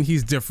a sudden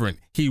he's different.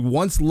 He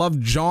once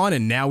loved John,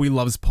 and now he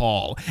loves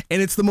Paul. And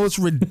it's the most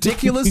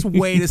ridiculous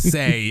way to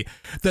say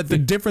that the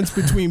difference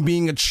between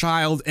being a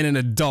child and an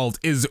adult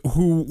is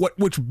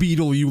which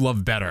Beatle you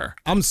love better.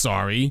 I'm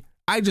sorry.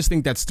 I just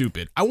think that's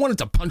stupid. I wanted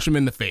to punch him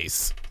in the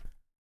face.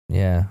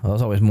 Yeah, I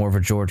was always more of a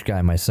George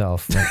guy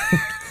myself.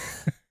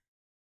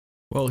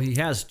 Well, he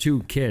has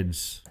 2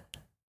 kids.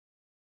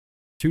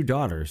 2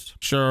 daughters.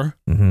 Sure.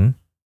 Mm-hmm.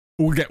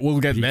 We'll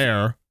get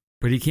there.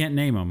 But he can't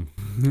name them.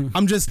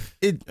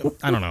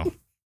 I don't know.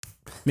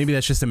 Maybe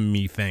that's just a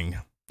me thing.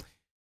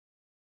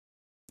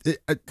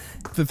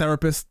 The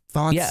therapist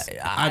thoughts? Yeah,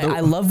 I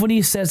love when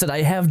he says that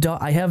I have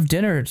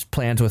dinner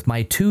plans with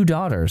my 2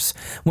 daughters.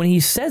 When he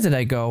says it,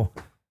 I go,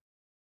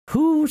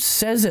 who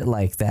says it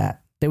like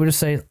that? They would just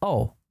say,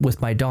 oh,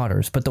 with my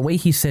daughters. But the way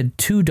he said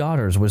 2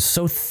 daughters was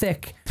so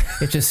thick,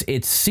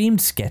 it seemed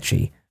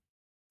sketchy.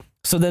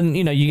 So then,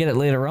 you know, you get it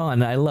later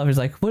on. I love it. He's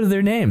like, what are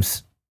their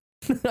names?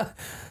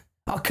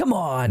 Oh, come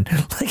on.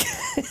 Like,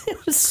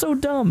 it was so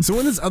dumb. So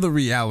in this other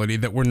reality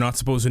that we're not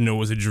supposed to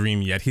know is a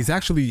dream yet,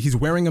 he's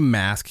wearing a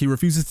mask. He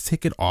refuses to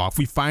take it off.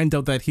 We find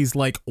out that he's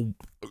like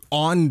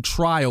on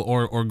trial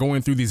or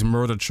going through these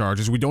murder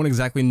charges. We don't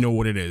exactly know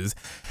what it is.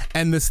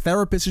 And this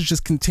therapist is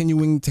just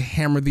continuing to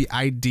hammer the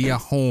idea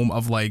home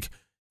of like,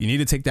 you need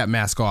to take that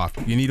mask off.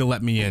 You need to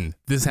let me in.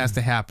 This has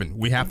to happen.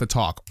 We have to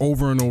talk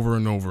over and over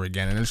and over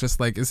again. And it's just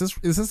like, is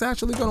this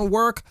actually going to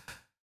work?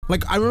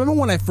 Like, I remember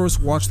when I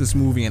first watched this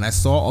movie and I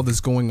saw all this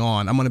going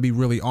on, I'm going to be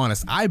really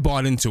honest, I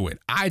bought into it.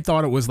 I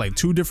thought it was like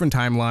two different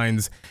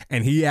timelines,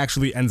 and he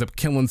actually ends up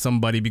killing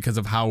somebody because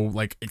of how,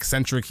 like,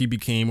 eccentric he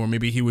became, or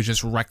maybe he was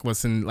just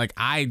reckless, and, like,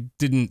 I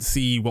didn't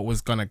see what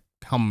was going to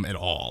come at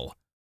all.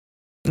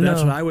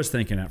 That's No. what I was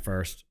thinking at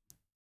first.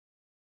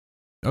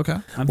 Okay.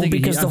 I'm Well,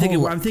 thinking, because I'm the thinking,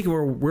 whole- I'm thinking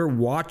we're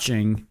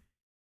watching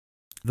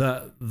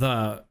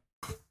the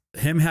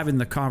him having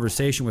the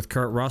conversation with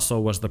Kurt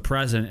Russell was the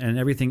present, and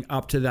everything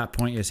up to that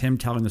point is him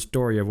telling the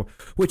story of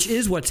which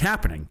is what's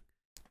happening.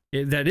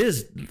 That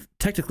is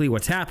technically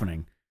what's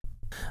happening.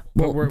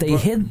 Well, But they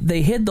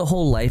hid the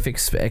whole life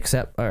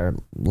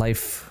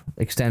life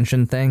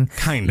extension thing.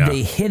 Kinda.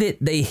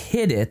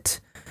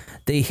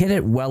 They hid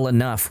it well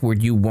enough where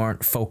you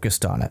weren't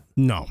focused on it.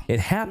 No. It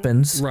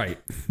happens, Right.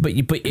 but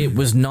it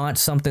was not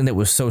something that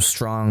was so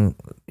strong,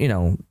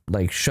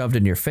 like shoved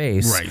in your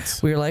face. Right.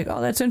 We were like,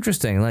 oh, that's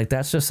interesting. Like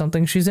that's just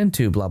something she's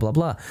into. Blah blah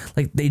blah.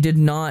 Like they did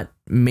not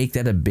make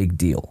that a big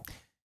deal.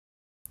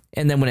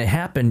 And then when it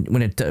happened,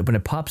 when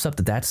it pops up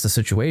that that's the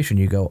situation,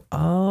 you go,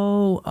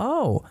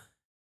 oh,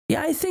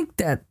 yeah, I think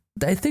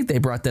they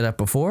brought that up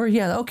before.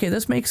 Yeah, okay,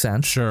 this makes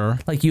sense. Sure.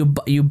 Like you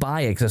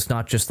buy it 'cause it's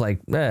not just like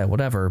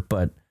whatever,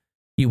 but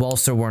you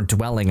also weren't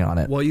dwelling on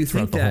it. Well, you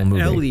throughout think the whole that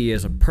movie. Ellie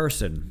is a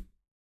person.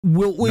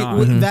 Well, wait, Nah.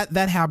 wait,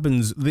 that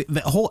happens.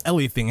 The whole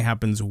Ellie thing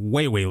happens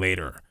way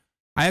later.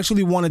 I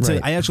actually wanted to.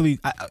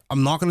 Right.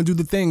 I'm not going to do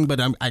the thing, but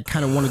I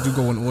kind of wanted to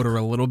go in order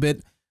a little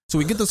bit. So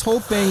we get this whole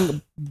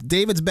thing.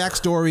 David's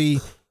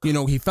backstory.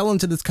 He fell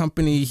into this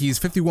company. He's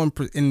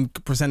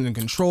 51% in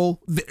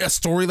control. A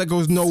story that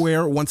goes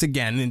nowhere. Once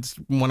again, it's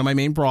one of my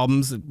main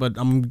problems, but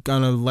I'm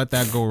gonna let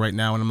that go right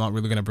now, and I'm not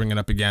really gonna bring it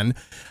up again.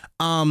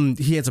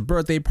 He has a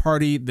birthday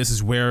party. This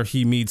is where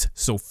he meets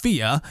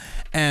Sophia,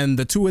 and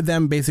the two of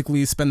them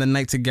basically spend the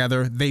night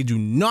together. They do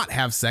not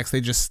have sex.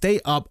 They just stay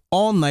up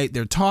all night.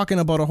 They're talking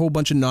about a whole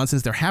bunch of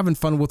nonsense. They're having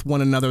fun with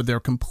one another. They're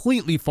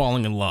completely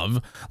falling in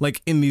love,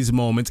 like in these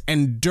moments.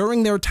 And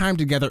during their time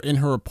together in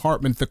her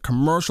apartment, the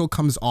commercial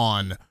comes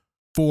on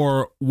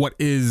for what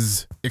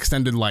is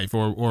Extended Life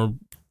or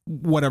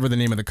whatever the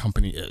name of the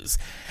company is.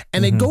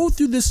 And they go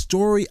through this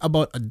story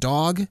about a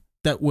dog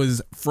that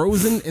was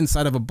frozen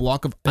inside of a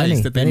block of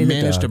ice that they Benny the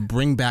managed to dog.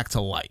 bring back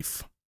to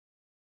life.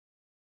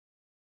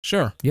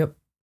 Sure. Yep.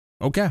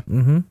 Okay.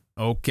 Mm-hmm.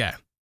 Okay.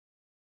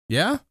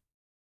 Yeah?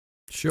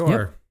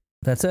 Sure.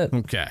 That's it.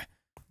 Okay.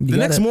 You The got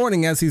next it.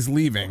 morning, as he's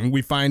leaving,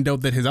 we find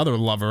out that his other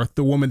lover,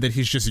 the woman that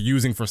he's just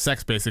using for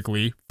sex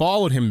basically,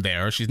 followed him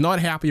there. She's not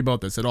happy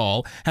about this at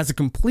all, has a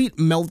complete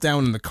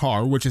meltdown in the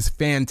car, which is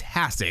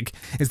fantastic.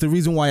 It's the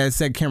reason why I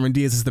said Cameron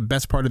Diaz is the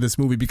best part of this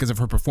movie because of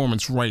her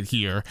performance right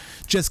here.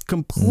 Just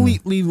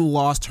completely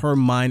lost her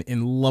mind,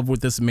 in love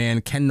with this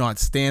man, cannot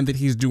stand that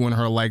he's doing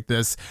her like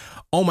this.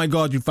 Oh my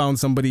God, you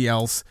found somebody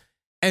else.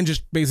 And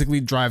just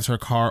basically drives her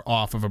car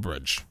off of a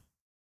bridge.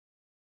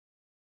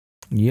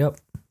 Yep.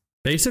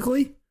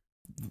 Basically.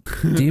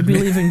 Do you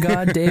believe in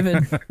God,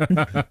 David?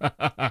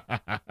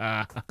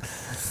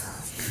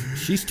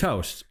 She's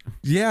toast.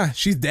 Yeah,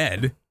 she's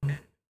dead.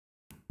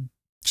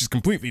 She's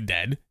completely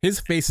dead. His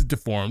face is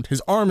deformed.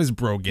 His arm is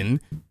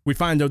broken. We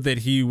find out that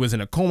he was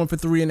in a coma for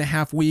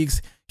 3.5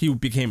 weeks. He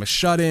became a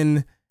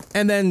shut-in.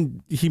 And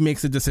then he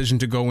makes a decision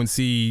to go and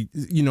see,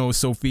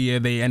 Sophia.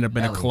 They end up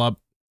in a Ellie. club.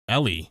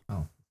 Ellie.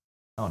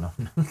 Oh no.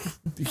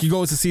 He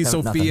goes to see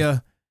Nothing.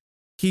 Sophia.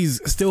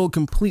 He's still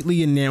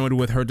completely enamored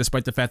with her,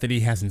 despite the fact that he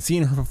hasn't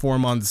seen her for 4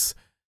 months.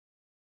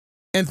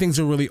 And things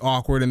are really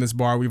awkward in this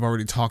bar. We've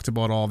already talked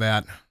about all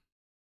that.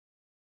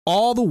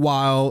 All the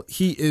while,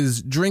 he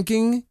is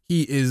drinking,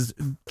 he is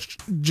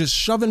just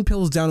shoving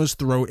pills down his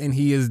throat, and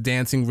he is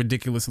dancing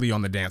ridiculously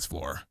on the dance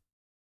floor.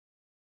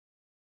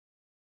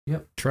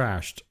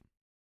 Trashed.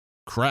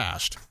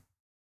 Crashed.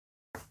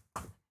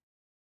 What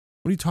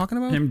are you talking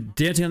about? Him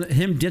dancing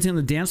on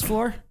the dance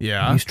floor?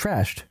 Yeah. He's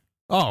trashed.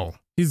 Oh,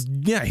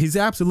 he's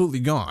absolutely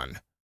gone.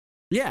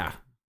 Yeah.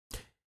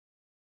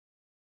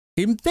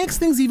 He makes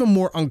things even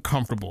more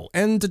uncomfortable.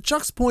 And to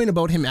Chuck's point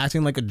about him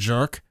acting like a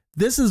jerk,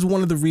 this is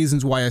one of the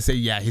reasons why I say,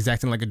 yeah, he's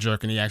acting like a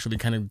jerk and he actually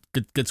kind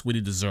of gets what he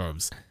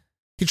deserves.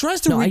 He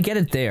tries to No, I get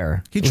it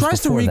there. He It was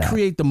tries to before that.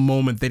 recreate the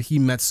moment that he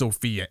met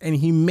Sophia, and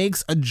he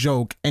makes a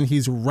joke, and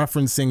he's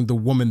referencing the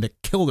woman that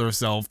killed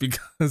herself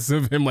because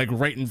of him, like,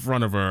 right in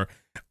front of her.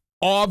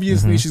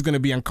 Obviously, she's going to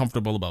be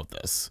uncomfortable about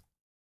this.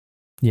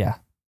 Yeah.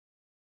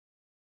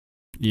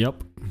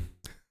 Yep.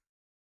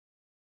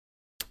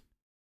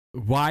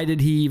 Why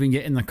did he even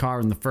get in the car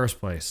in the first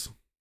place?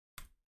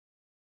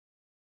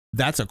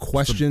 That's a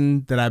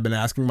question that I've been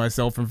asking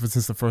myself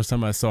since the first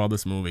time I saw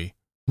this movie.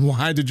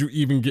 Why did you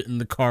even get in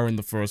the car in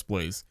the first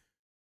place?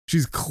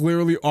 She's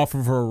clearly off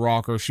of her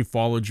rocker. She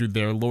followed you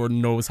there. Lord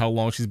knows how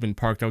long she's been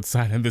parked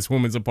outside of this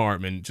woman's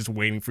apartment, just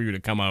waiting for you to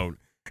come out.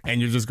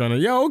 And you're just gonna,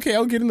 yeah, okay,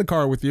 I'll get in the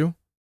car with you.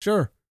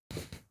 Sure.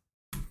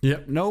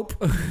 Yep. Nope.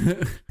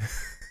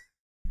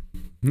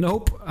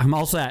 Nope. I'm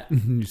all set.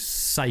 You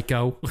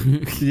psycho.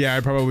 Yeah, I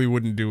probably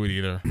wouldn't do it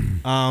either.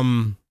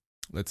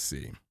 Let's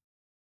see.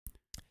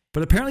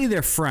 But apparently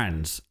they're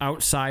friends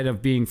outside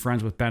of being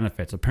friends with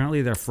benefits.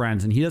 Apparently they're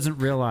friends, and he doesn't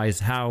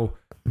realize how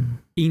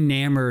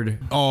enamored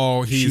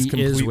he's she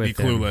completely is with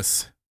him.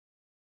 clueless.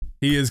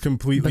 He is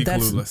completely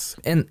clueless.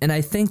 And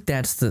I think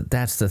that's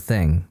the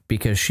thing,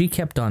 because she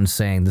kept on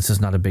saying this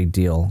is not a big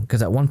deal,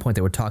 because at one point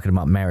they were talking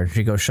about marriage.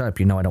 She goes, "Shut up,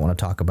 I don't want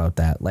to talk about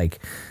that." Like,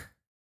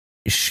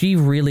 she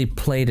really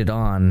played it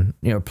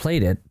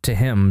to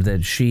him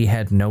that she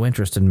had no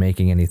interest in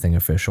making anything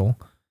official.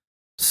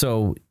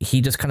 So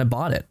he just kind of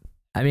bought it.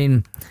 I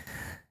mean,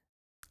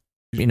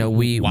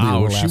 we will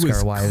ask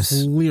our wives. She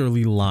was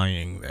clearly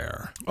lying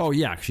there. Oh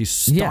yeah, she's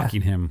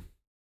stalking him.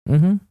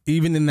 Mm-hmm.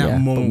 Even in that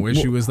moment where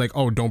she was like,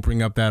 "Oh, don't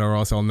bring up that, or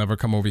else I'll never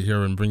come over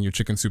here and bring you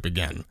chicken soup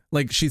again."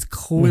 Like, she's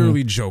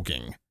clearly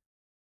joking.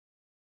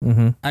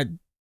 Mm-hmm.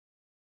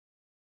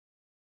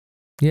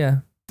 Yeah.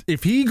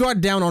 If he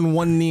got down on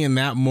one knee in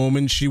that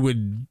moment, she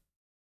would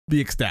be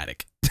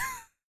ecstatic.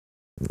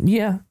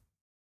 Yeah.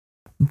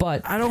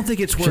 But I don't think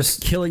it's worth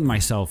killing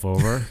myself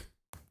over.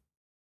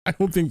 I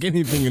don't think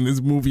anything in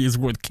this movie is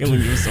worth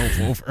killing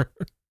yourself over.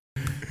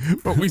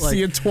 But we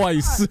see it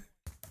twice.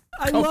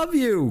 I love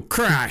you.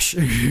 Crash.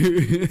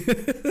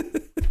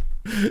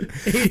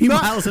 80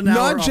 miles an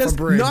hour off a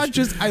bridge. Not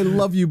just I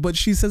love you, but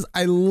she says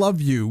I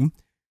love you,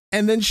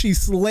 and then she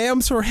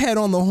slams her head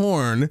on the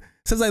horn,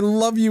 says I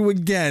love you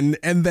again,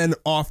 and then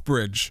off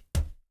bridge.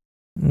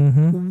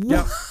 Mm-hmm.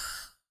 Yep.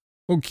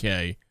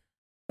 Okay.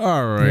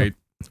 All right.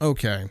 Yep.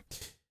 Okay.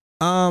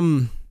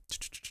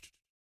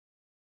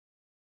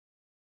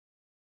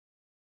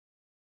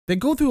 They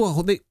go through a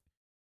whole. This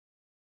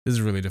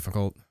is really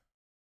difficult.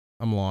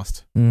 I'm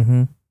lost.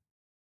 Mm-hmm.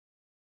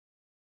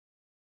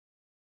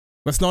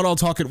 Let's not all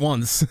talk at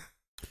once.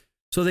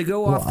 So they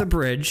go off the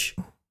bridge,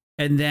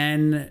 and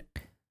then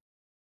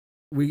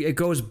it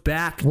goes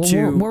back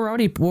to. We're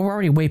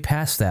already way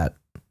past that.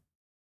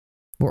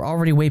 We're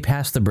already way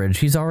past the bridge.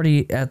 He's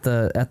already at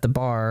the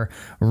bar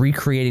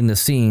recreating the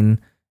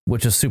scene,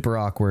 which is super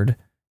awkward.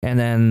 And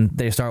then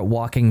they start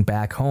walking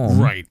back home.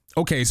 Right.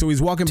 Okay, so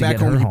he's walking back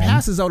home. He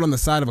passes out on the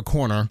side of a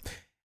corner,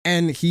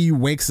 and he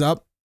wakes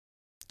up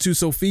to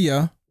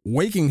Sophia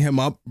waking him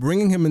up,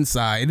 bringing him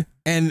inside,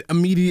 and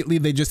immediately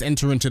they just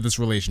enter into this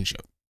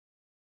relationship.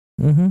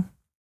 Mm-hmm.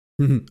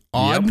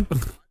 Odd.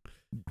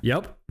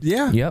 Yep.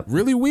 Yeah. Yep.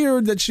 Really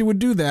weird that she would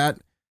do that.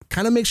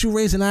 Kind of makes you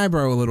raise an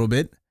eyebrow a little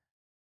bit.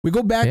 We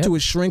go back to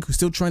his shrink, who's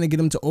still trying to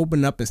get him to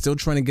open up and still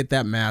trying to get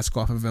that mask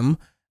off of him.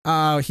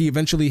 He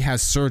eventually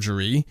has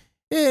surgery.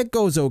 It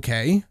goes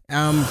okay.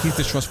 He's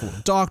distrustful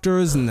of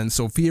doctors, and then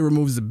Sophia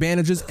removes the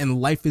bandages, and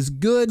life is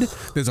good.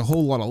 There's a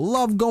whole lot of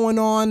love going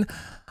on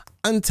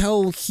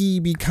until he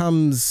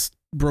becomes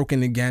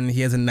broken again.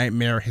 He has a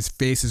nightmare. His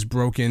face is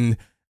broken.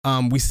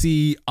 We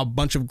see a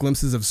bunch of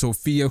glimpses of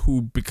Sophia,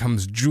 who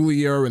becomes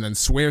Julia and then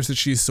swears that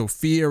she's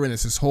Sophia, and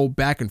it's this whole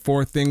back and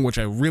forth thing, which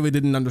I really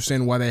didn't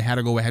understand why they had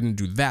to go ahead and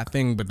do that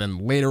thing, but then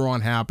later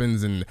on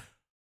happens, and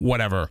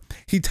whatever.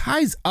 He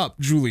ties up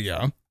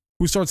Julia,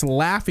 who starts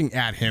laughing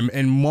at him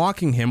and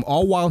mocking him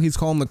all while he's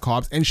calling the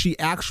cops, and she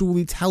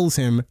actually tells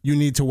him, "You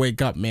need to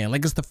wake up, man."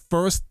 Like, it's the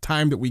first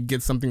time that we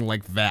get something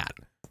like that.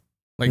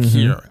 Like,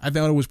 here. I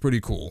thought it was pretty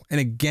cool.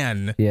 And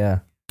again,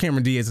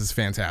 Cameron Diaz is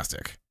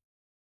fantastic.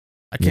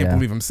 I can't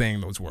believe I'm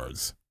saying those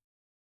words.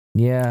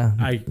 Yeah.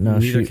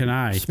 Neither can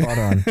I. Spot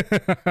on.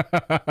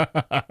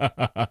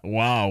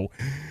 Wow.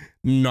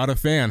 Not a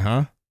fan,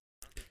 huh?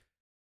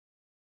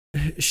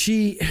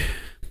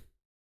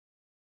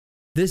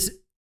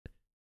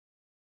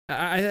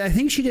 I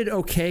think she did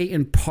okay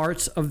in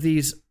parts of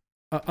these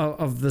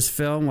of this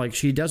film. Like,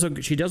 she does a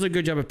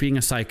good job of being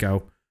a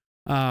psycho.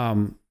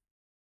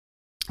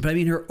 But I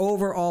mean, her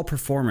overall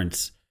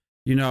performance,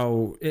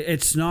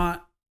 it's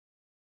not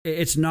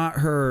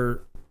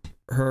her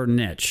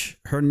niche.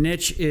 Her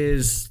niche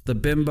is the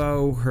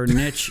bimbo. Her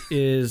niche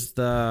is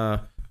the,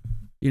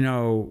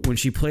 when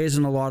she plays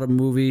in a lot of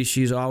movies,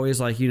 she's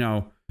always like,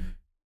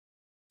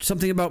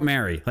 something about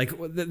Mary. Like,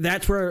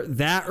 that's where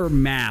that or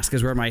Mask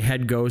is where my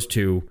head goes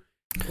to.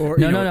 Or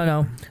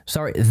No.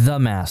 Sorry, The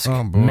Mask.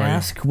 Oh, boy.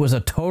 Mask was a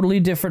totally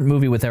different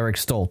movie with Eric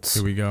Stoltz.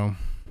 Here we go.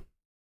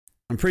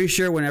 I'm pretty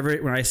sure when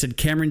I said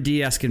Cameron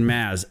Diaz and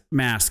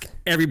Mask,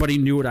 everybody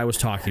knew what I was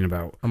talking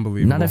about.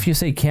 Unbelievable. Not if you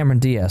say Cameron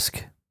Diaz.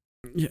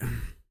 Yeah.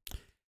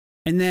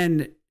 And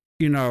then,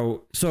 and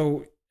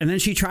then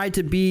she tried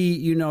to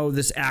be,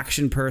 this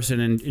action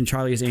person in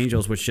Charlie's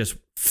Angels, which just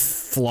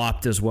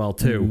flopped as well,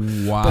 too.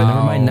 Wow. But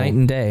never mind Night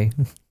and Day.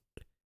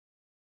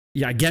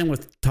 Yeah, again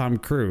with Tom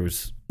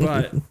Cruise.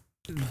 But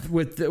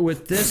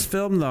with this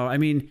film, though, I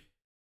mean,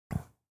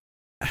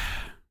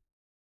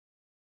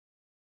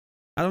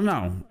 I don't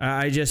know.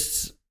 I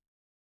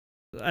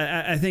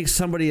think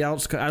somebody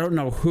else could, I don't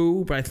know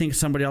who, but I think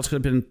somebody else could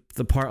have been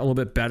the part a little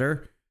bit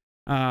better.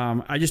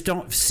 I just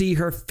don't see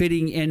her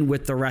fitting in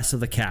with the rest of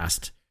the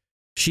cast.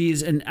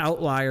 She's an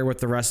outlier with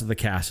the rest of the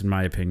cast, in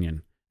my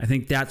opinion. I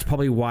think that's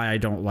probably why I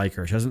don't like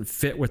her. She doesn't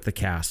fit with the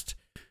cast.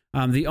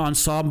 The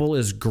ensemble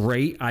is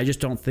great. I just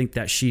don't think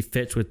that she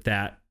fits with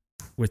that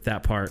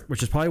part,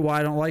 which is probably why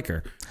I don't like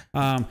her.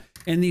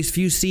 in these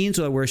few scenes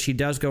where she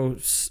does go,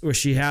 where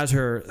she has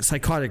her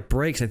psychotic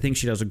breaks, I think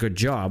she does a good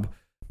job.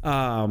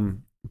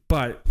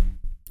 But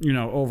you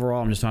know,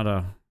 overall, I'm just not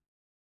a.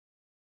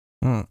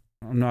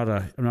 I'm not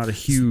a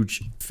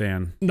huge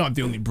fan. Not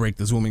the only break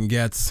this woman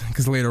gets,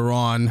 because later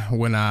on,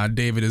 when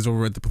David is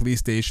over at the police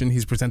station,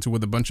 he's presented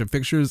with a bunch of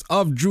pictures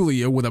of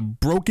Julia with a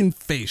broken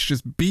face,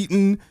 just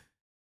beaten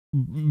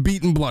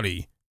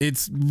bloody.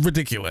 It's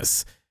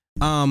ridiculous.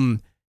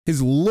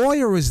 His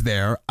lawyer is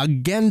there,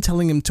 again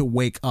telling him to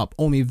wake up.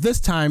 Only this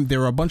time,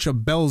 there are a bunch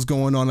of bells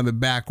going on in the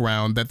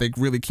background that they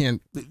really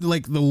can't,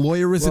 like the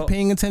lawyer isn't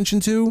paying attention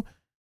to,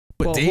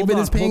 but David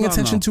is paying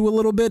attention to a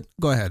little bit.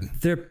 Go ahead.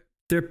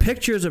 They're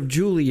pictures of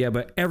Julia,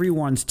 but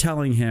everyone's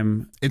telling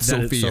him it's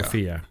that Sophia. It's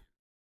Sophia.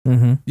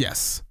 Mm-hmm.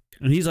 Yes.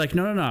 And he's like,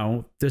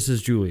 no, this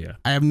is Julia.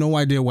 I have no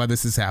idea why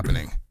this is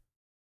happening.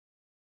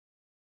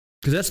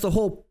 Because that's the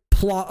whole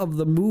plot of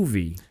the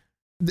movie.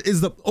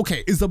 Is the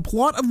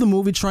plot of the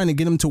movie trying to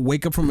get him to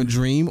wake up from a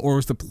dream, or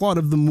is the plot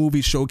of the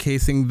movie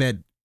showcasing that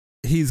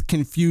he's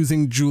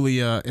confusing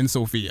Julia and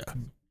Sophia?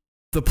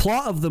 The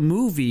plot of the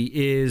movie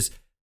is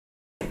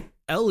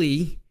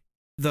Ellie,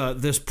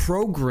 this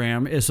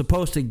program is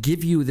supposed to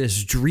give you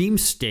this dream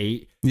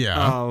state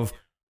of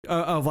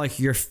like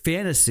your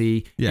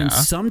fantasy, and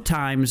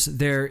sometimes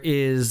there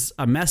is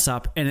a mess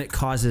up and it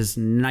causes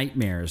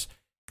nightmares,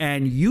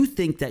 and you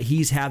think that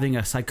he's having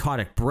a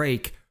psychotic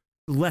break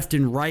left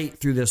and right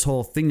through this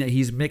whole thing that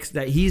he's mixed,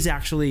 that he's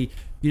actually,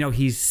 you know,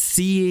 he's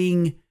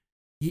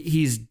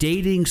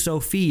dating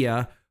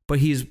Sophia, but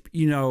he's,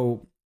 you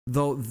know,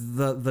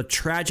 the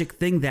tragic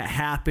thing that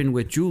happened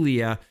with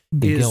Julia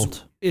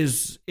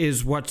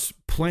is what's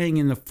playing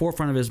in the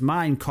forefront of his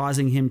mind,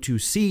 causing him to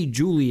see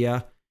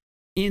Julia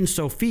in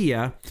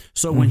Sophia.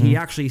 So when he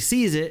actually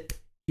sees it,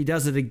 he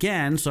does it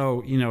again.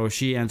 So, you know,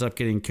 she ends up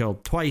getting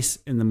killed twice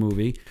in the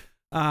movie.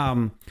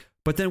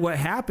 But then what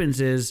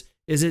happens is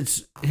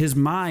it's his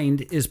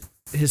mind is,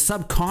 his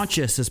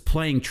subconscious is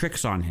playing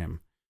tricks on him.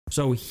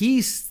 So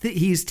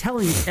he's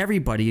telling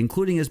everybody,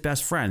 including his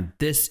best friend,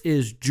 this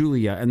is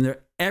Julia, and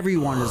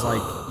everyone is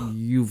like,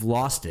 you've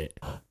lost it.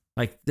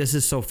 Like, this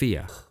is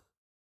Sophia.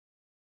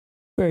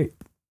 Right.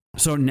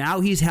 So now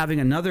he's having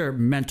another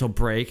mental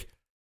break,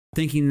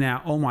 thinking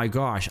that, oh my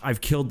gosh, I've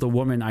killed the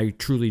woman I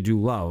truly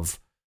do love.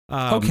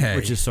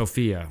 Which is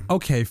Sophia.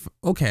 Okay.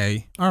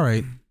 All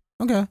right.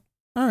 Okay.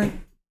 All right.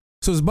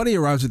 So his buddy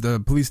arrives at the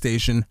police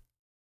station.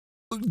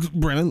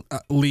 Brandon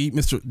Lee,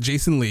 Mr.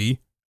 Jason Lee,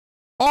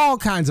 all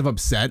kinds of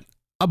upset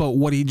about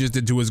what he just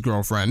did to his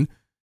girlfriend.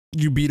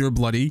 You beat her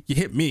bloody. You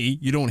hit me.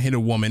 You don't hit a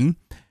woman.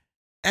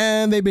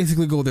 And they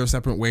basically go their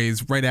separate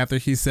ways right after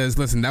he says,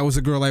 listen, that was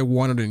a girl I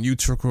wanted and you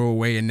took her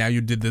away and now you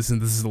did this and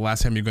this is the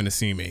last time you're going to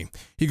see me.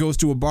 He goes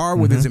to a bar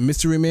where there's a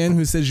mystery man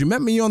who says, you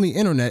met me on the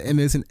internet and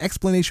there's an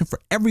explanation for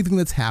everything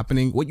that's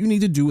happening. What you need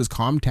to do is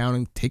calm down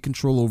and take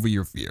control over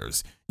your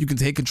fears. You can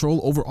take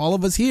control over all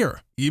of us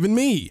here, even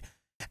me.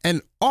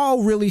 And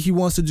all really he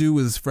wants to do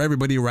is for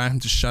everybody around him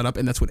to shut up,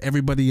 and that's what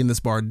everybody in this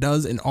bar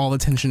does, and all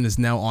attention is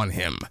now on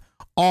him.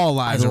 All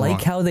eyes are on him. I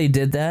like how they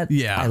did that.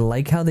 Yeah. I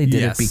like how they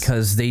did it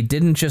because they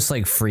didn't just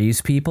like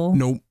freeze people.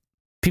 Nope.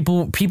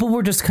 People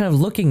were just kind of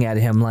looking at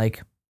him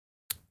like,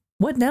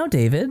 what now,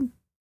 David?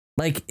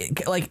 Like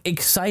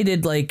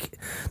excited, like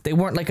they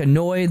weren't like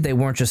annoyed, they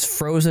weren't just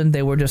frozen,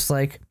 they were just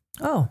like,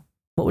 oh,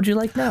 what would you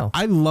like now?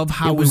 I love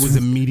how it was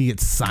immediate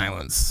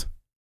silence.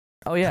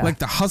 Oh yeah, like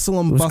the hustle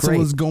and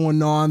bustle is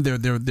going on.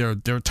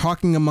 They're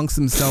talking amongst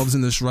themselves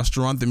in this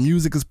restaurant. The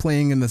music is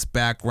playing in this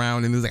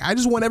background, and he's like, I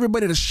just want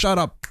everybody to shut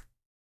up.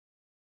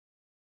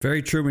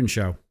 Very Truman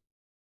Show.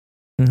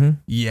 Mm-hmm.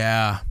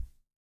 Yeah.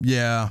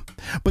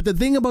 But the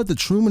thing about the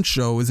Truman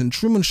Show is, in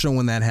Truman Show,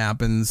 when that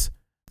happens,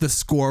 the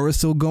score is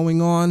still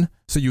going on,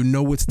 so you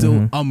know it's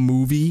still a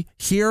movie.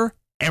 Here,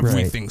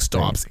 everything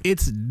stops. Right.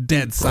 It's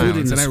dead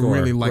silence, and I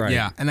really like.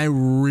 Yeah, and I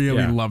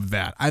really love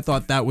that. I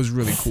thought that was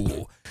really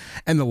cool.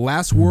 And the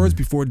last words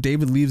before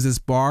David leaves this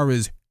bar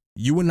is,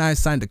 "You and I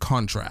signed a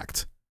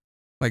contract."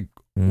 Like,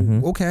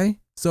 okay,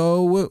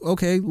 so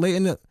okay,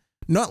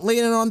 not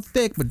laying it on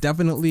thick, but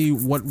definitely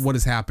what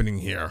is happening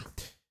here.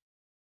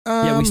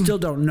 Yeah, we still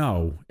don't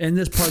know. In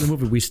this part of the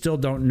movie, we still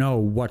don't know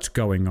what's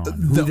going on.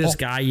 Who this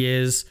guy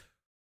is.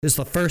 This is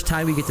the first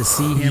time we get to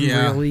see him,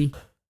 really.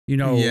 You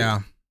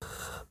know,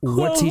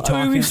 what's he talking?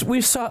 I mean,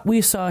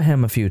 we saw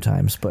him a few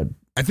times, but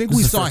I think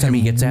we saw him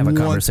he gets to have a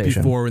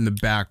conversation before in the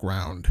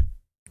background.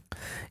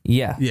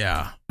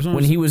 Yeah.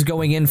 When he was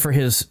going in for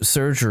his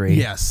surgery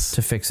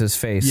to fix his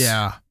face.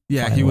 Yeah,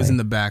 finally, he was in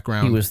the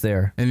background. He was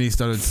there. And he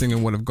started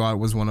singing What If God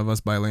Was One of Us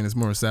by Alanis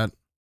Morissette.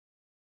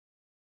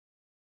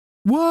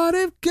 What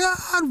if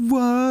God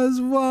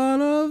was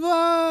one of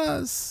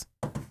us?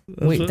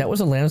 Wait, that was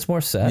Alanis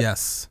Morissette?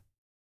 Yes.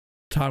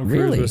 Tom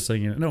Cruise was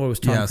singing it. No, it was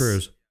Tom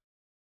Cruise.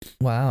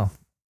 Wow.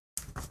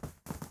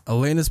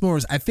 Alanis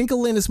Morissette. I think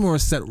Alanis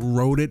Morissette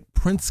wrote it.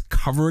 Prince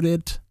covered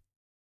it.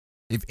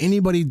 If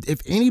anybody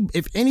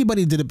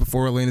did it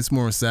before Alanis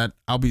Morissette,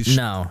 I'll be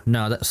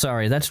No.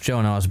 Sorry, that's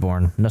Joan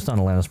Osborne. That's not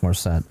Alanis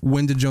Morissette.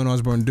 When did Joan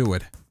Osborne do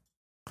it?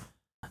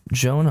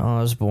 Joan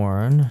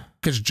Osborne.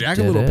 Because Jagged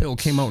Did Little it. Pill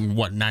came out in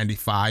what,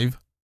 95?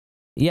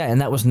 Yeah,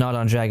 and that was not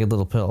on Jagged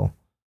Little Pill.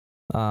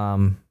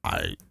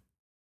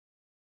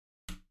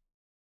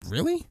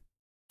 Really?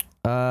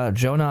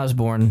 Joan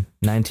Osborne,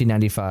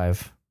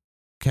 1995.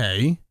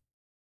 Okay.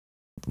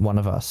 One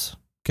of Us.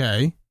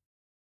 Okay.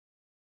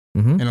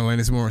 Mm-hmm. And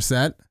Alanis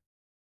Morissette?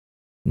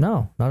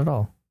 No, not at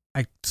all.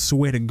 I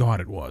swear to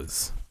God it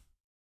was.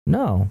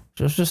 No,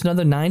 just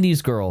another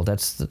 90s girl.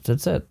 That's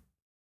it.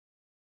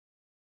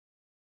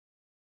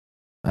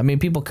 I mean,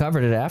 people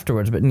covered it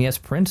afterwards, but yes,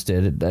 Prince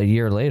did it a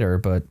year later,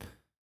 but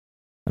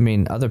I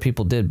mean, other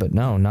people did, but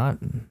no, not.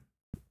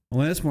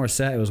 Alanis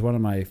Morissette was one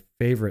of my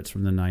favorites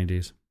from the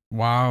 90s.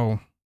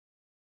 Wow.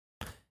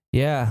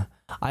 Yeah,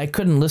 I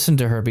couldn't listen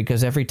to her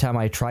because every time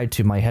I tried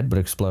to, my head would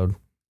explode.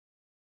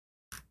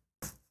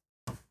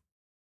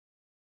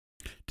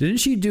 Didn't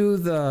she do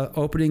the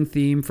opening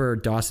theme for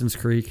Dawson's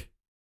Creek?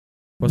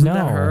 Wasn't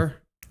that No.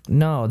 her?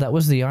 No, that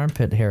was the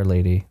armpit hair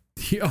lady.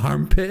 The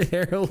armpit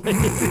hair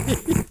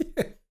lady.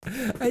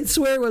 I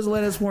swear it was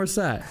Alanis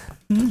Morissette.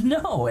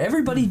 No,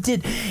 everybody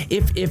did.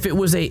 If it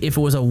was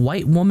a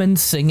white woman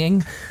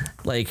singing,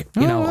 like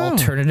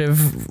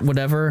alternative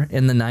whatever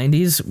in the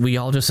 90s, we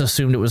all just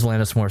assumed it was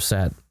Alanis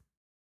Morissette.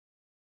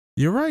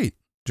 You're right.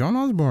 Joan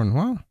Osborne.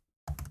 Wow.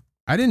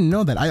 I didn't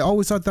know that. I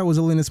always thought that was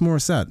Alanis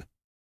Morissette.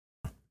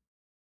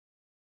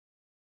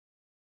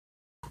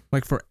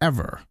 Like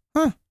forever.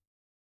 Huh.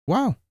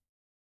 Wow.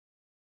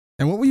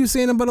 And what were you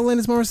saying about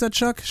Alanis Morissette,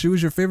 Chuck? She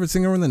was your favorite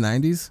singer in the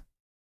 90s?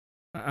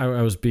 I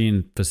was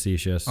being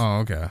facetious. Oh,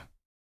 okay.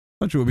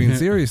 Thought you were being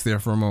serious there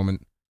for a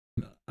moment.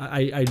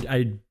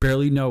 I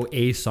barely know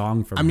a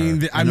song from I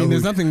mean, her.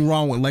 there's nothing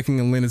wrong with liking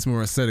Alanis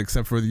Morissette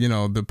except for,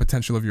 the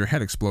potential of your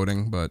head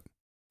exploding, but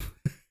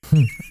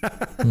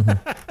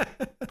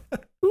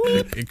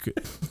it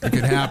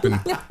could happen.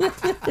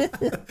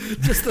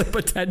 Just the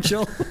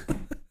potential.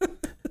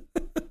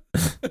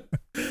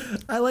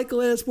 I like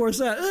Alanis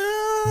Morissette.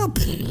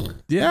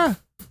 Yeah.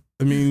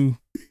 I mean,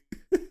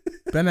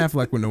 Ben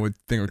Affleck would know a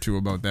thing or two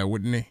about that,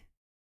 wouldn't he?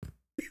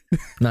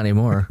 Not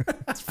anymore.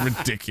 It's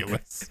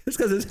ridiculous. It's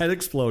because his head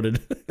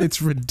exploded.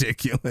 It's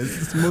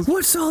ridiculous. It's the most...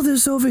 What's all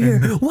this over here?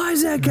 Why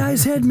is that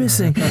guy's head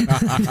missing?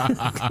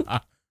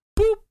 Boop.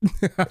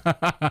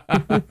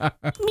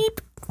 Meep.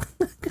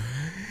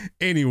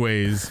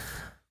 Anyways,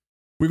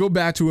 we go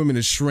back to him and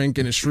his shrink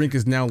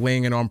is now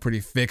laying it on pretty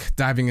thick,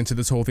 diving into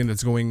this whole thing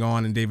that's going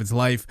on in David's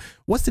life.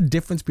 What's the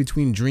difference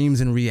between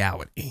dreams and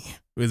reality?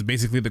 Is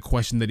basically the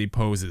question that he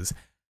poses.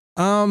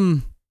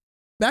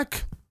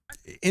 Back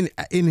in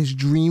his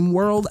dream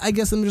world, I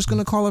guess I'm just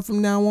gonna call it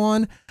from now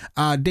on.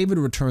 David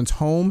returns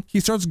home. He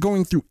starts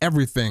going through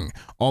everything,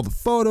 all the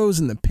photos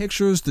and the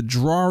pictures, the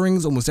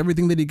drawings, almost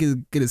everything that he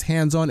can get his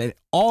hands on, and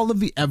all of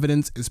the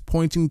evidence is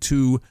pointing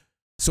to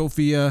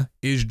Sophia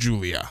is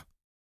Julia.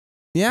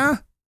 Yeah?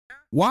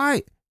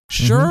 Why?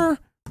 Sure?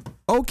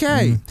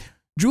 Okay.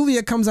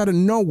 Julia comes out of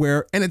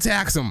nowhere and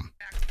attacks him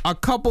a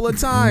couple of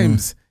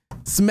times,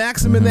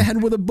 smacks him in the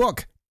head with a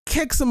book,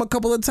 kicks him a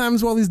couple of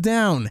times while he's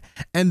down,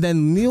 and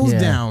then kneels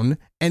down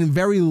and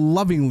very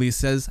lovingly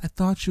says, I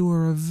thought you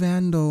were a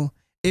vandal.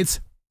 It's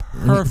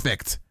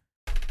perfect.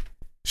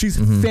 She's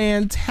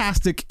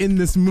fantastic in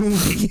this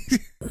movie.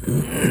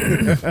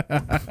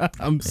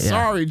 I'm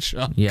sorry,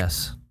 Chuck.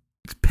 Yes.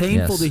 It's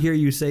painful to hear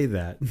you say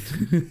that.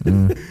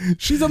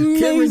 She's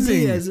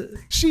amazing.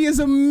 She is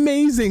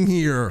amazing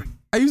here.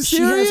 Are you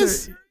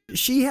serious?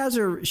 She has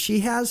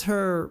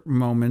her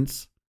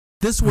moments.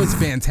 This was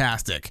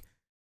fantastic.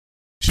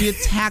 She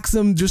attacks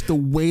him just the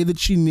way that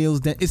she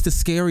kneels down. It's the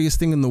scariest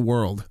thing in the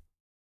world.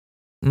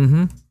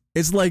 Mm-hmm.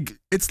 It's like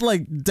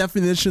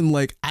definition.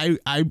 Like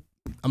I'm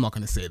not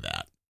gonna say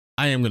that.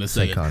 I am gonna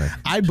say Psychotic. it.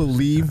 I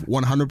believe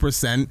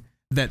 100%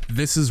 that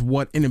this is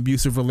what an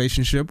abusive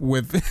relationship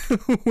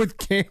with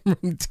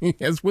Cameron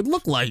Diaz would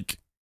look like.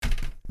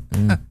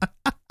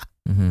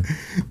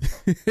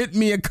 Hit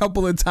me a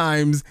couple of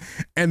times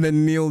and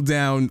then kneel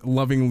down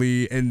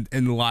lovingly and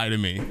lie to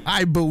me.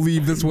 I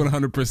believe this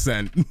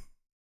 100%.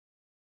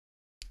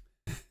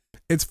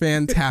 It's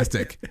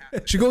fantastic.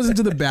 She goes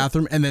into the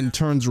bathroom and then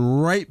turns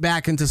right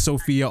back into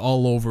Sophia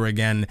all over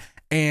again.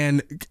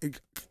 And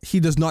he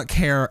does not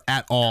care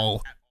at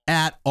all.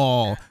 At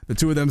all. The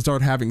two of them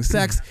start having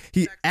sex.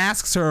 He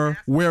asks her,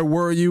 where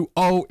were you?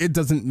 Oh, it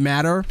doesn't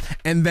matter.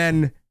 And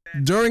then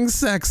during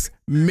sex,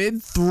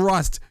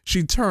 mid-thrust,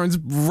 she turns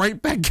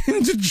right back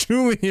into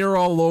Julia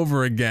all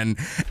over again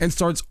and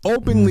starts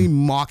openly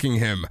mocking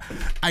him.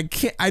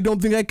 I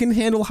don't think I can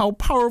handle how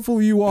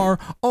powerful you are.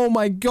 Oh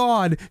my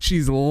God.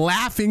 She's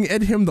laughing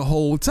at him the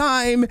whole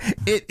time.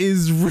 It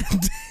is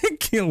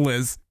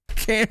ridiculous.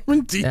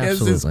 Cameron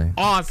Diaz is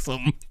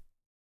awesome.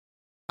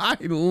 I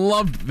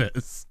love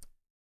this.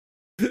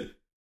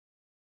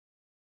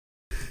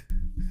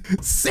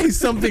 Say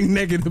something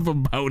negative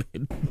about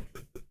it.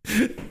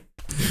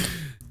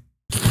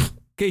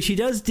 Okay, she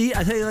does.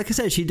 I tell you, like I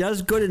said, she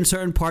does good in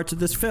certain parts of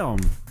this film.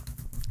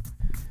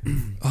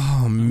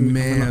 Oh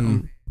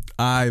man,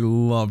 I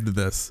loved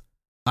this.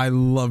 I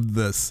loved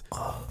this.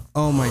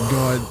 Oh my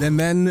god. And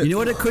then You know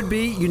what it could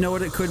be? You know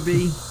what it could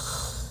be?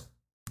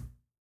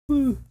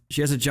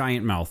 She has a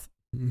giant mouth.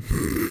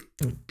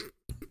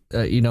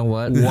 You know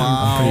what?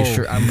 Wow.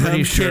 I'm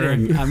pretty sure.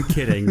 I'm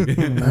kidding.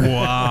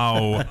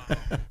 wow.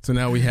 So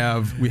now we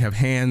have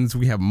hands,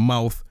 we have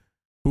mouth.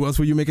 Who else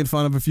were you making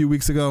fun of a few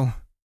weeks ago?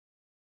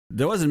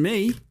 That wasn't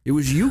me. It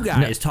was you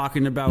guys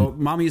talking about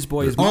Mommy's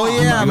Boy's mom.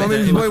 Oh yeah,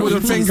 Mommy's Boy with her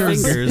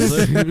fingers.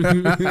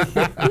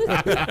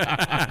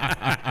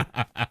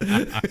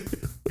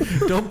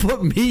 Don't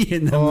put me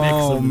in the mix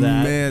of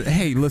that. Man.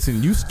 Hey,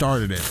 listen, you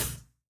started it.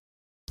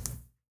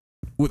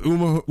 With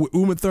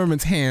Uma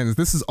Thurman's hands,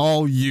 this is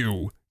all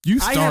you. You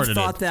started I have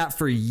thought that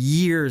for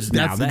years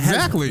now. That's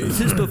exactly.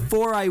 Since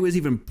before I was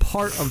even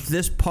part of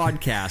this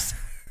podcast,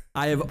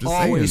 I have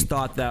always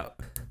thought that.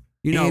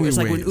 You know, it's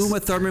like when Uma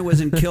Thurman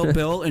was in Kill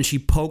Bill and she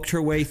poked her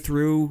way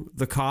through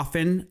the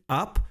coffin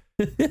up.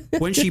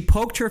 When she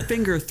poked her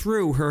finger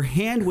through, her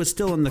hand was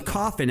still in the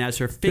coffin as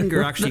her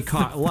finger actually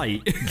caught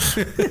light.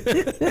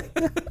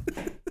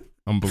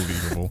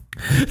 Unbelievable.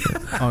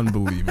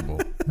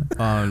 Unbelievable.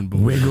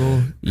 Unbelievable.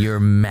 Wiggle your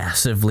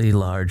massively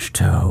large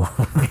toe.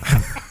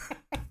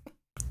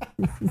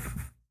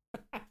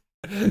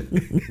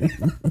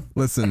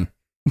 Listen.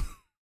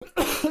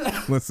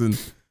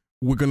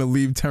 We're going to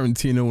leave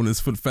Tarantino and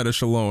his foot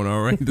fetish alone,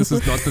 all right? This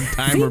is not the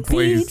time or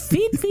place.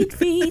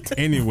 Feet.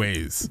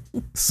 Anyways,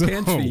 so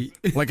Pants feet.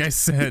 like I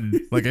said,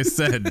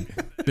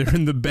 they're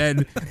in the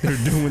bed, they're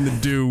doing the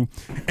do,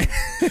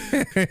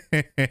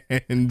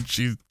 and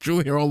she's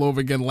Julia all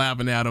over again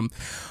laughing at him.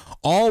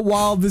 All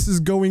while this is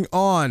going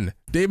on,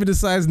 David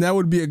decides now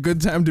would be a good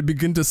time to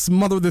begin to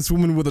smother this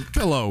woman with a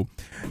pillow.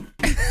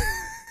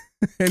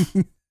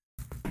 And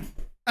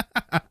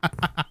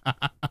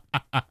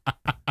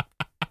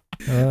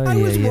I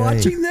was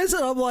watching this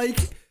and I'm like,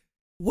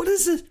 what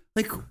is this?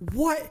 Like,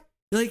 what?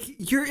 Like,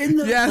 you're in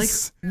the...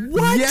 yes. Like,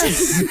 what?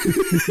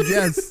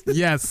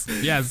 Yes.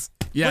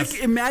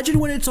 Like, imagine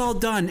when it's all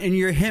done and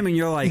you're him and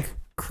you're like,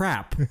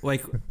 crap.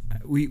 Like,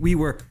 we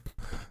were...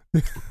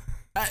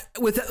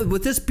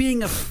 with this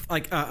being a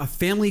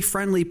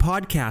family-friendly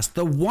podcast,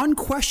 the one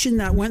question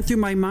that went through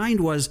my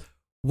mind was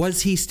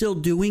he still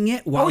doing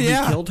it while he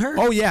killed her?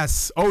 Oh,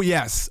 yes.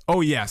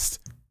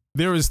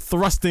 There is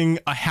thrusting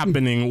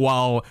happening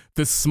while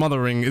this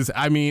smothering is.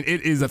 I mean,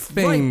 it is a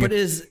thing. Right, but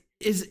is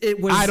it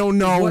was? I don't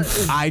know.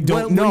 I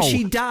don't know. When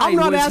she died, I'm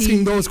not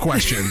asking those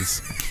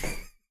questions.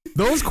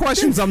 Those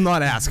questions I'm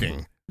not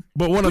asking.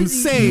 But what I'm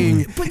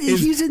saying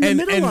is, he's in the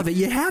middle of it.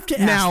 You have to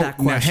ask that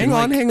question.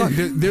 Now, hang on.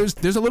 There's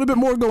a little bit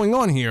more going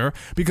on here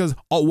because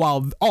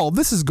while all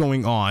this is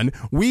going on,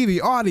 we,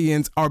 the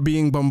audience, are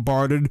being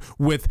bombarded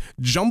with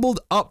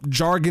jumbled up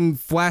jargon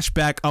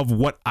flashback of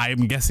what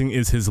I'm guessing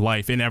is his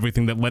life and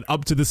everything that led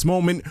up to this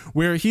moment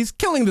where he's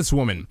killing this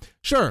woman.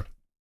 Sure.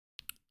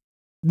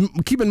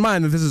 Keep in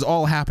mind that this is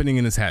all happening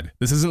in his head.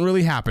 This isn't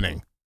really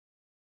happening.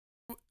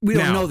 We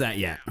don't know that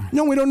yet.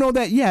 No, we don't know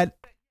that yet.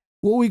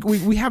 Well,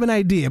 we have an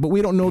idea, but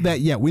we don't know that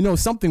yet. We know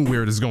something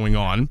weird is going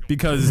on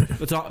because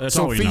that's all we know.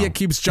 Sophia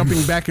keeps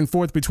jumping back and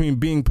forth between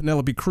being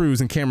Penelope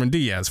Cruz and Cameron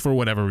Diaz for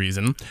whatever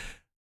reason.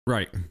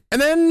 Right. And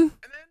then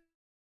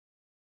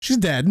she's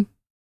dead.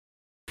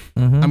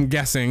 Mm-hmm. I'm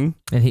guessing.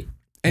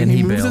 And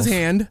he moves bails. his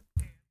hand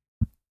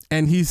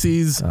and he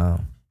sees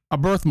a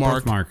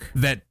birthmark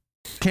that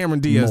Cameron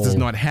Diaz does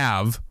not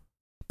have,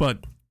 but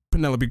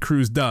Penelope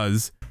Cruz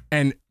does,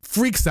 and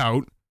freaks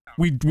out.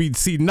 We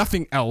see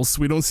nothing else.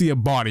 We don't see a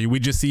body. We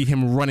just see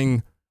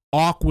him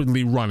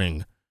awkwardly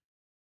running.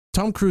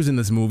 Tom Cruise in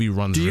this movie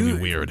runs really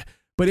weird.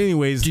 But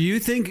anyways, do you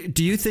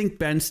think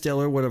Ben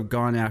Stiller would have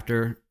gone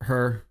after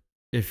her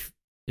if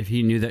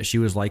he knew that she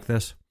was like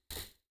this?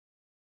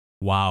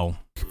 Wow.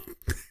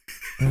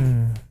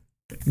 You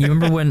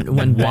remember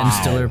when Ben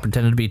Stiller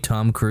pretended to be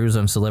Tom Cruise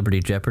on Celebrity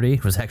Jeopardy?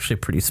 It was actually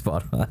pretty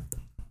spot on.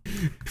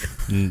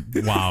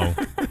 Wow.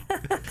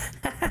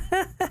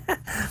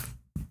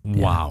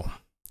 Wow.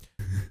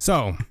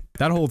 So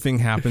that whole thing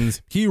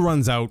happens. He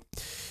runs out.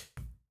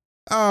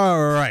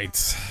 All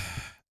right.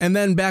 And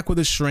then back with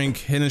his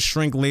shrink, and his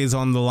shrink lays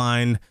on the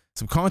line.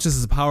 Subconscious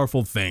is a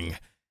powerful thing.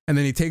 And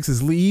then he takes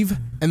his leave.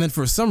 And then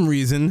for some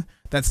reason,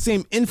 that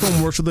same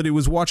infomercial that he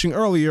was watching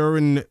earlier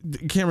in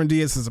Cameron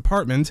Diaz's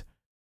apartment,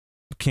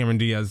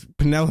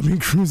 Penelope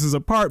Cruz's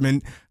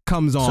apartment,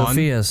 comes on.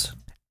 Sophia's.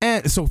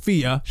 And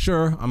Sophia,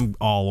 sure, I'm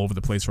all over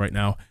the place right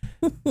now.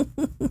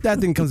 That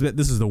thing comes back.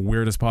 This is the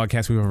weirdest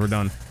podcast we've ever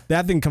done.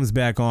 That thing comes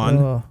back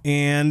on,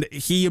 and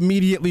he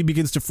immediately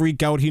begins to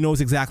freak out. He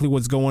knows exactly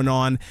what's going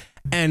on.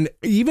 And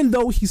even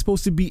though he's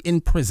supposed to be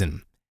in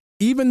prison,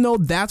 even though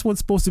that's what's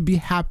supposed to be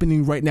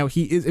happening right now,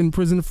 he is in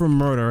prison for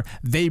murder.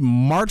 They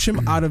march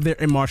him out of there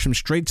and march him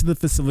straight to the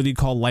facility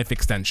called Life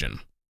Extension.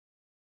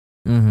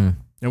 Mm-hmm.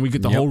 And we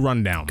get the whole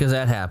rundown. Because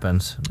that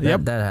happens.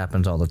 That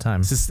happens all the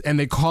time. And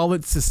they call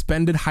it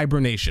suspended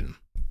hibernation.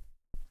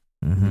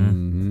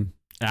 Mm-hmm.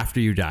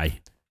 After you die.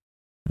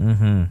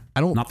 Mm-hmm.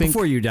 I don't Not think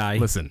before you die.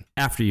 Listen.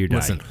 After you die.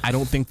 Listen. I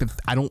don't think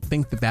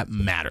that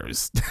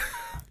matters.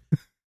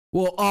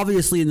 Well,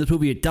 obviously in this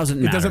movie it doesn't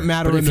matter. It doesn't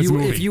matter in this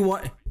movie.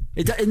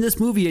 In this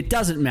movie, it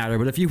doesn't matter,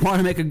 but if you want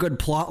to make a good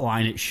plot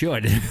line, it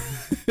should.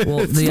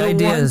 Well, the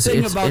idea is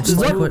it's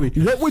like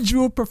what would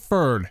you have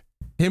preferred?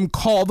 Him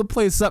call the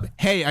place up,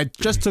 hey, I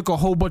just took a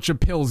whole bunch of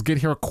pills, get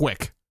here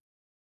quick.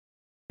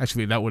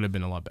 Actually, that would have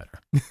been a lot better.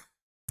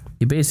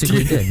 You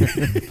basically did.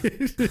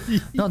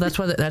 No, that's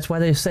why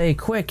they say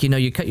quick.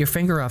 You cut your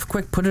finger off.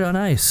 Quick, put it on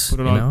ice. Put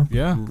it on.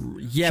 Yeah.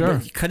 Yeah, sure.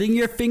 But cutting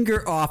your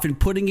finger off and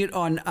putting it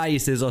on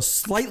ice is a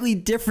slightly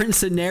different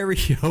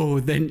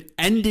scenario than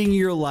ending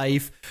your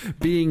life,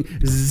 being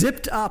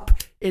zipped up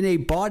in a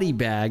body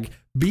bag,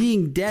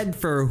 being dead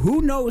for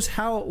who knows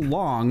how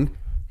long,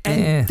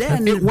 and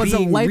then it was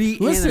being a life.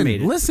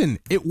 reanimated. Listen.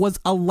 It was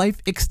a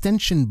life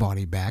extension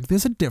body bag.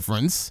 There's a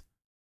difference.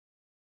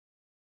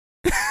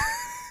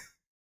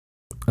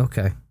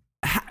 Okay.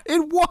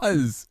 It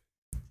was.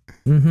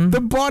 Mm-hmm. The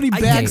body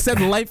bag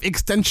said life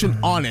extension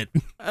on it.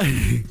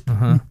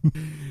 Uh-huh.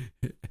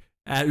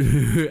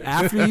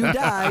 After you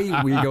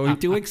die, we're going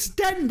to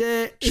extend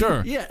it.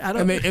 Sure. Yeah, I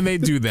don't. And they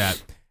do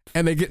that.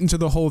 And they get into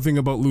the whole thing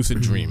about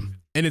lucid dream.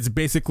 And it's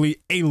basically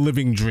a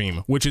living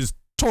dream, which is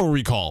Total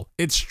Recall.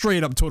 It's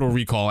straight up Total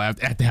Recall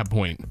at that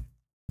point.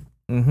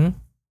 Mm-hmm.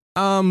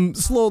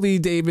 Slowly,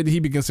 David, he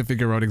begins to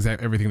figure out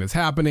everything that's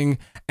happening,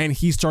 and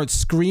he starts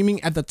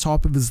screaming at the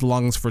top of his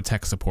lungs for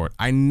tech support.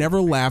 I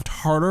never laughed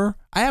harder.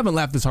 I haven't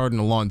laughed this hard in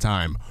a long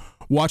time.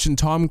 Watching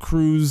Tom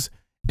Cruise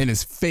and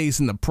his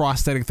face and the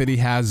prosthetic that he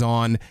has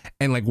on,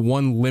 and like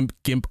one limp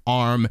gimp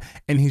arm,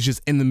 and he's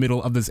just in the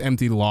middle of this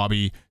empty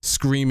lobby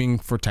screaming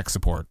for tech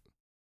support.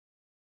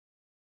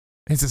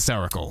 It's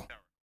hysterical.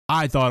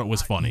 I thought it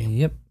was funny.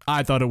 Yep.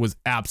 I thought it was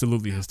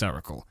absolutely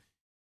hysterical.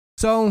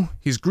 So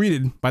he's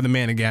greeted by the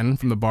man again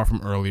from the bar from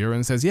earlier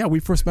and says, yeah,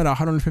 we first met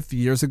 150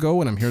 years ago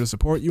and I'm here to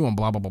support you and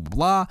blah, blah, blah,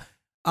 blah,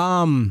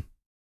 blah.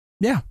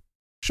 Yeah,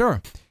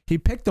 sure. He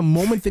picked the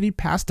moment that he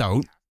passed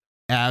out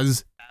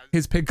as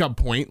his pickup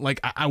point. Like,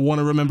 I want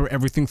to remember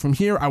everything from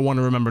here. I want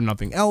to remember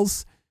nothing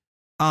else.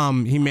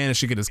 He managed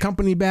to get his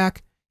company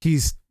back.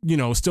 He's,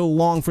 still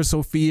long for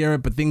Sophia,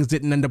 but things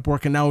didn't end up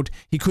working out.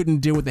 He couldn't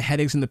deal with the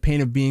headaches and the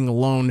pain of being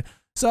alone.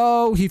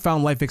 So he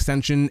found life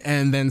extension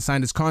and then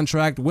signed his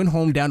contract, went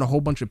home, downed a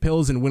whole bunch of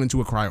pills, and went into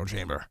a cryo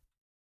chamber.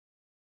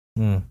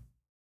 Mm-hmm.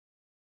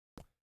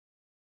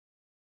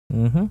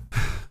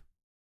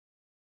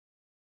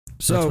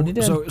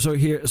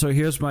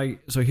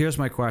 Here's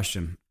my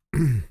question.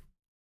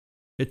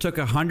 It took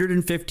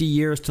 150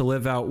 years to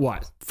live out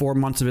what? 4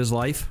 months of his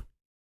life?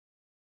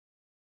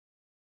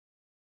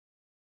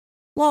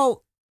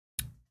 Well,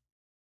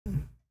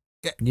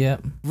 yeah.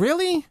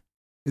 Really?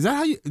 Is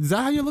that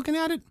how you're looking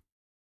at it?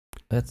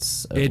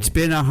 It's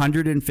been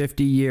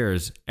 150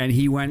 years, and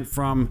he went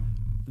from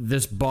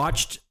this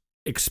botched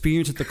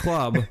experience at the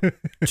club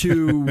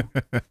to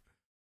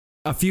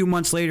a few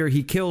months later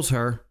he kills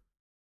her.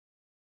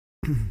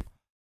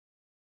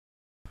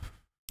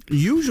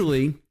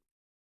 Usually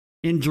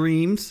in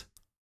dreams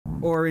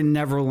or in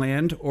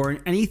Neverland or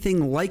in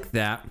anything like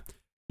that,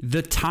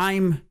 the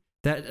time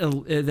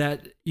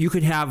that you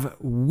could have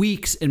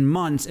weeks and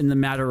months in the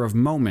matter of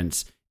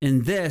moments.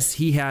 In this,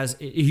 he has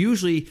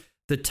usually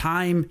the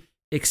time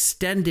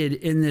extended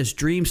in this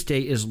dream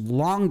state is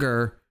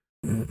longer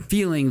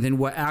feeling than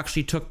what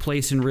actually took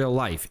place in real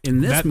life.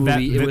 In this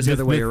movie, it was the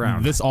other way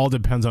around. This all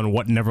depends on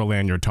what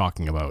Neverland you're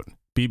talking about.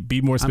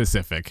 Be more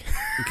specific.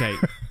 Okay.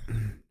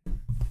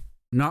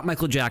 Not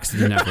Michael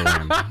Jackson in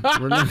Neverland.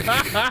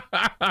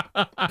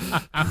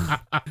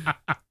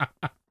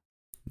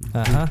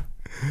 Uh-huh.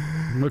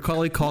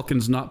 Macaulay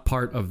Culkin's not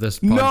part of this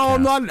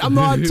podcast. No, I'm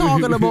not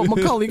talking about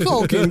Macaulay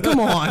Culkin. Come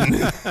on.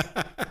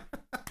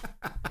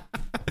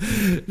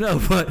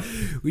 No, but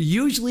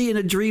usually in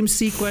a dream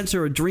sequence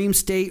or a dream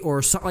state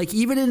or like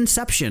even in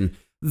Inception,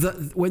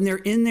 when they're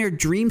in their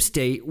dream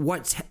state,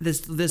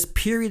 this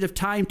period of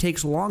time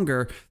takes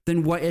longer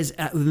than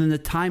than the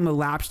time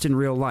elapsed in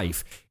real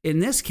life. In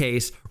this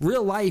case,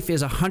 real life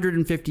is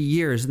 150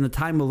 years, and the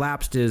time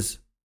elapsed is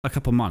a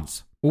couple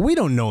months. Well, we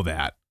don't know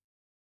that.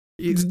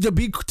 To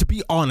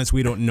be honest,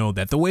 we don't know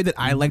that. The way that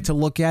I like to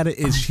look at it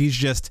is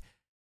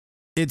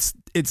it's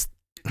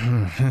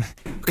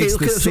okay,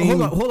 so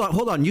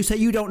hold on. You say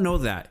you don't know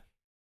that.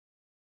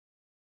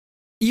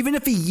 Even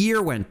if a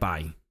year went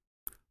by,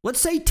 let's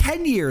say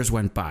 10 years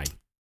went by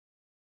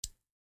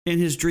in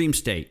his dream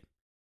state.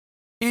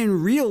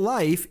 In real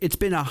life, it's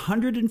been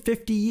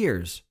 150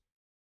 years.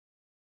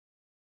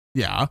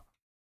 Yeah.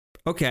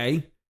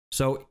 Okay,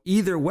 so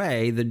either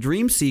way, the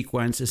dream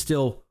sequence is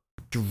still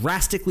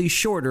drastically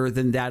shorter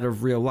than that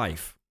of real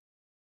life.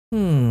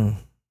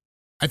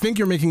 I think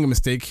you're making a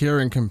mistake here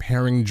in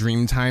comparing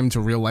dream time to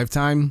real life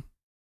time.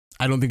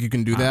 I don't think you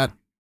can do that.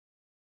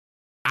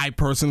 I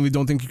personally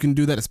don't think you can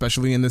do that,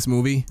 especially in this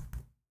movie.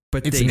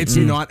 But it's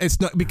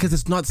not because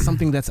it's not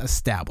something that's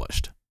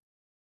established.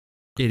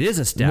 It is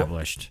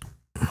established.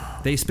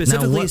 They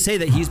specifically say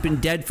that he's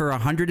been dead for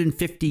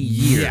 150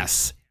 years.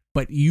 Yes,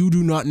 but you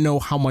do not know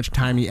how much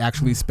time he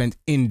actually spent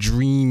in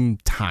dream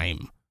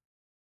time.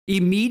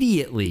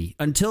 Immediately,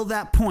 until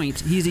that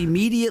point, he's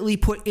immediately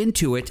put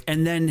into it,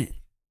 and then...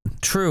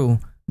 True,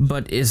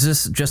 But is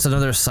this just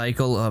another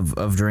cycle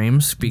of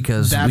dreams?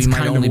 Because That's we might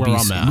kind of only where be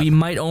I'm at. we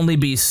might only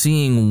be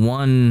seeing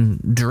one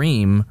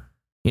dream,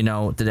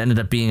 that ended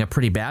up being a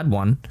pretty bad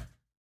one,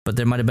 but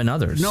there might have been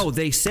others. No,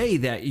 they say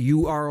that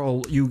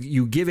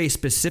you give a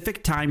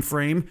specific time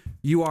frame.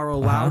 You are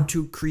allowed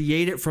to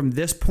create it from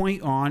this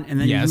point on,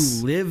 and then Yes.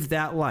 you live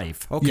that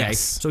life. Okay, Yes.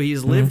 so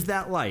he's lived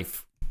that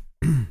life.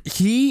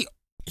 He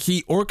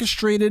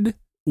orchestrated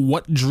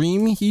what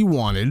dream he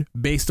wanted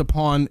based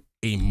upon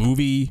a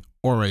movie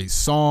or a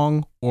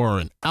song or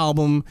an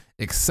album,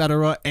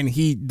 etc. And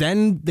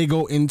they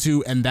go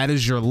into, and that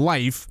is your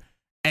life,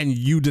 and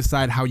you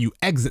decide how you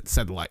exit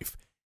said life.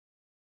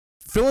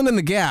 Filling in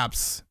the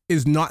gaps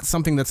is not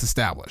something that's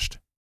established,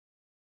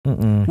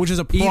 which is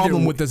a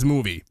problem with this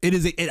movie. It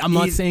is. I'm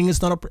not saying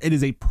it's not it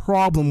is a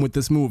problem with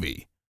this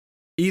movie.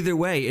 Either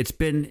way, it's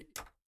been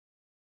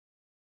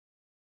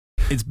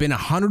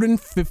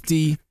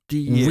 150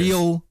 years.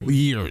 real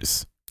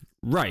years.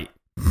 Right.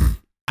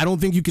 I don't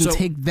think you can So-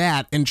 take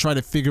that and try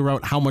to figure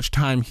out how much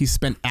time he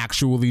spent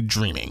actually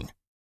dreaming.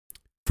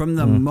 From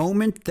the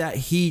moment that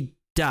he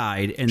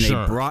died and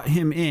Sure. they brought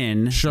him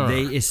in, Sure.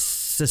 they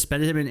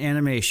suspended him in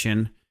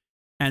animation,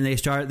 and they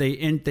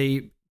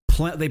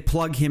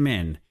plug him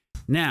in.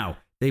 Now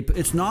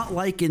it's not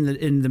like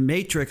in the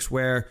Matrix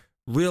where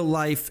real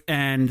life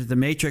and the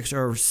Matrix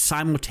are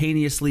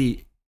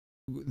simultaneously,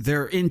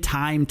 they're in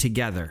time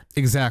together.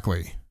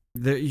 Exactly.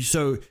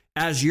 So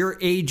as you're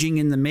aging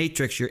in the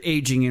Matrix, you're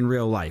aging in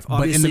real life. But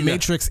in the Obviously,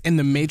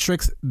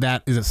 Matrix,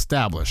 that is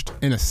established.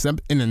 In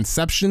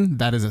Inception,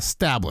 that is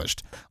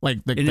established.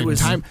 Like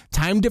the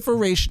time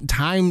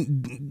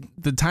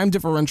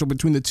differential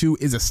between the two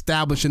is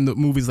established in the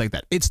movies like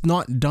that. It's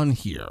not done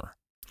here.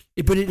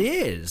 But it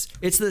is.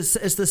 It's the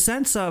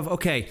sense of,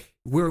 okay,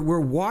 we're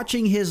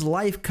watching his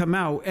life come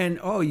out, and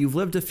you've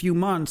lived a few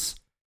months,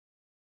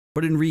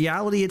 but in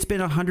reality, it's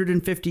been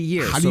 150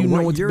 years. How do you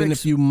know it's been a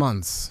few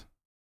months?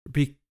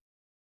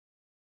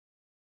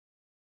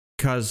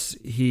 Because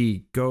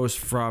he goes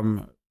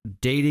from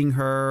dating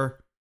her,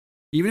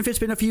 even if it's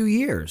been a few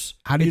years.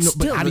 How do you know?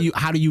 But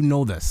how do you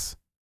know this?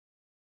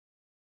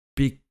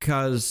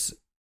 Because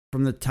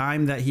from the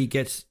time that he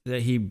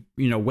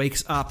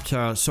wakes up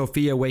to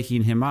Sophia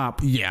waking him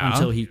up,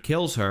 until he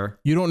kills her,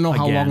 you don't know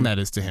how again. long that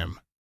is to him.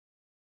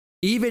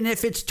 Even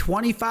if it's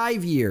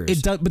 25 years.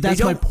 It does, but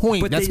that's my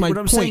point. That's my what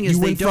I'm point. saying is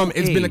You went from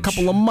it's been a age.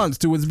 couple of months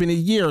to it's been a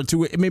year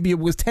to maybe it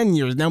was 10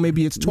 years. Now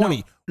maybe it's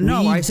 20.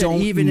 No, we I said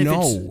don't even if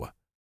know. it's.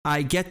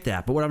 I get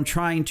that, but what I'm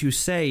trying to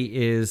say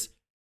is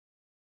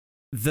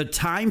the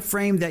time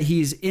frame that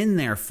he's in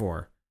there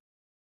for.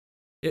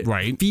 It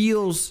Right.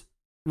 feels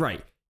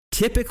right.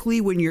 Typically,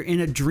 when you're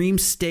in a dream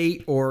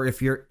state, or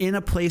if you're in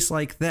a place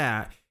like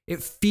that,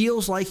 it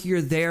feels like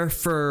you're there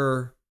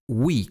for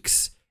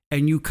weeks.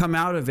 And you come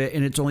out of it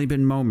and it's only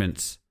been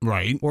moments.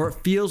 Right. Or it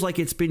feels like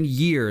it's been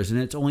years and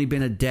it's only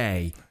been a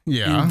day.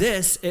 Yeah. In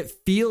this, it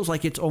feels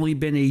like it's only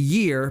been a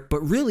year,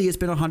 but really it's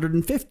been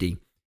 150.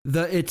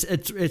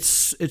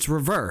 It's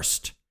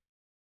reversed.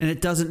 And it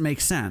doesn't make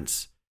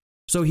sense.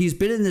 So he's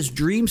been in this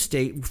dream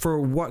state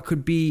for what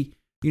could be,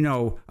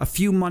 a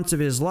few months of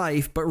his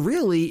life, but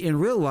really in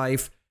real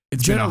life,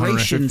 It's been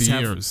 150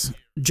 years.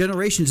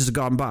 Generations has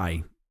gone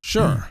by.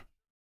 Sure.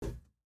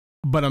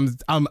 But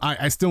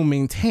I still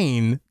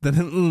maintain that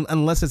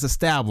unless it's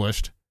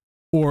established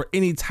or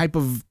any type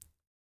of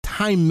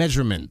time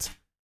measurement,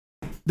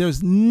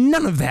 there's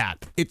none of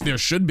that. There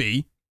should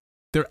be.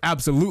 There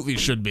absolutely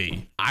should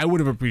be. I would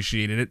have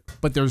appreciated it,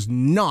 but there's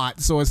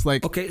not. So it's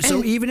like, Okay,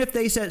 so even if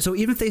they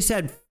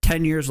said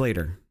 10 years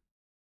later.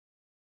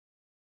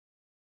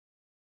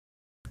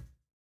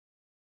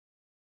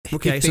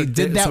 Okay, if they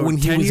did that when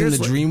he 10 was in years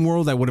the dream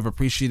world, I would have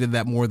appreciated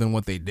that more than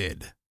what they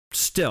did.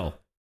 Still,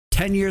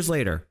 10 years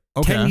later.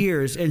 Okay. 10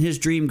 years and his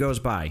dream goes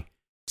by.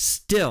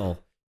 Still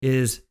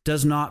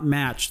does not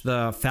match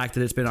the fact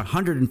that it's been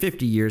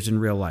 150 years in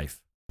real life.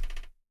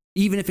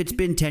 Even if it's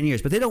been 10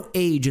 years, but they don't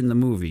age in the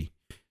movie.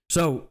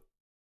 So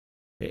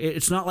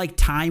it's not like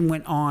time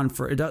went on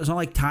for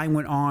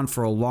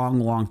a long,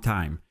 long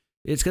time.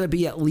 It's going to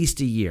be at least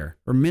a year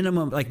or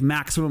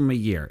maximum a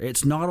year.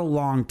 It's not a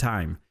long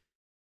time.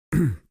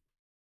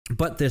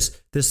 But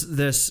this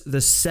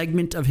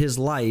segment of his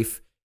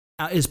life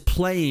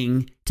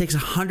takes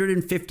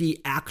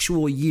 150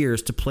 actual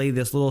years to play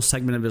this little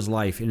segment of his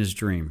life in his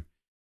dream.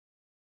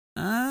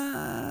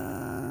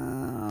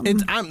 I'm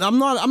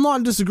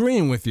not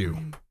disagreeing with you.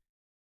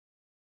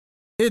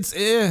 It's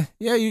you're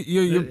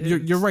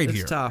right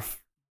here. It's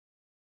tough.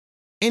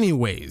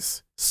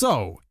 Anyways,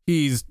 so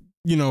he's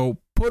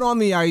put on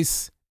the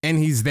ice and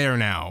he's there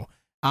now.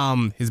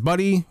 His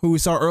buddy who we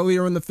saw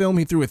earlier in the film,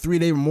 he threw a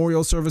 3-day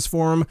memorial service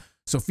for him.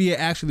 Sophia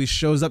actually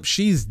shows up.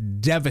 She's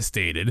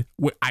devastated.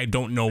 I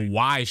don't know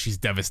why she's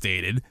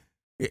devastated.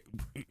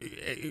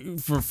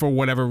 For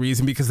whatever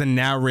reason, because the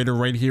narrator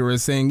right here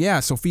is saying,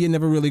 yeah, Sophia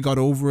never really got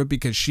over it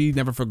because she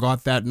never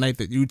forgot that night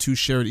that you two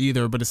shared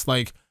either. But it's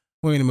like,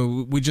 wait a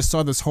minute, we just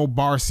saw this whole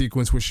bar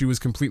sequence where she was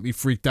completely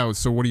freaked out.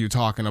 So what are you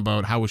talking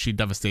about? How is she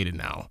devastated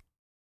now?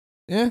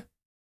 Yeah.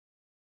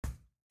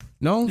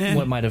 No? Eh.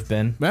 What might have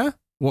been? Eh?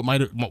 What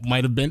might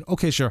have been?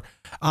 Okay, sure.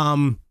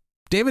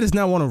 David is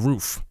now on a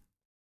roof,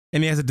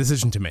 and he has a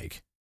decision to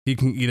make. He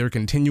can either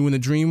continue in the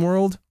dream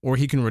world, or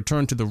he can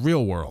return to the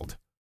real world.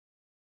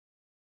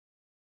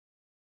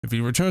 If he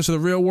returns to the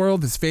real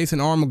world, his face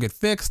and arm will get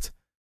fixed,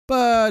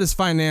 but his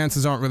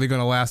finances aren't really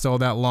going to last all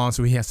that long,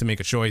 so he has to make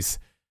a choice.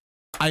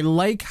 I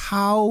like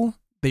how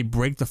they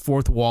break the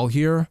fourth wall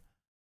here,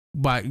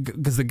 but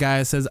because the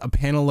guy says a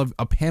panel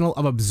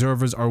of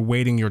observers are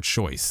waiting your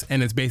choice,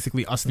 and it's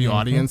basically us, the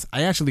audience.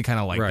 I actually kind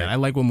of like that. I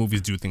like when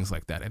movies do things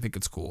like that. I think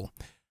it's cool.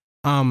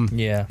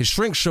 Yeah. His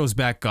shrink shows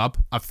back up,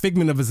 a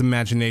figment of his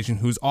imagination,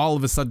 who's all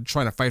of a sudden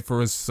trying to fight for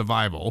his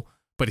survival.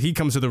 But he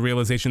comes to the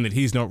realization that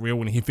he's not real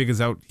when he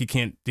figures out he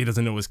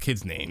doesn't know his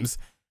kids' names.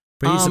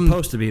 But he's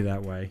supposed to be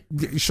that way.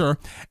 Sure.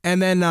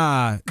 And then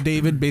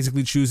David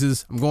basically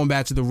chooses, I'm going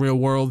back to the real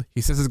world.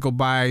 He says his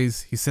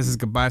goodbyes. He says his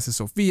goodbyes to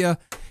Sophia.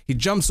 He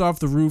jumps off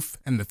the roof,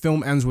 and the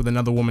film ends with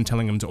another woman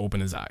telling him to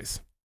open his eyes.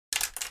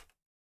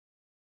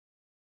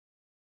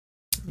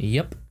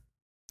 Yep.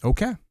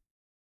 Okay.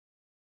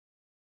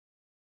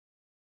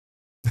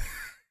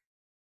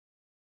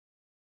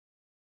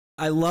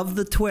 I love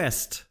the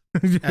twist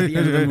at the end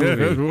of the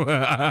movie.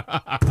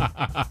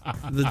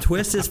 The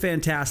twist is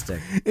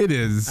fantastic. It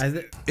is.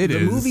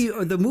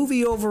 The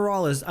movie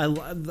overall is. I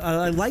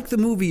like the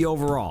movie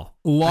overall.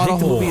 A lot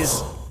of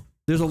holes.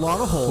 There's a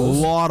lot of holes.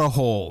 A lot of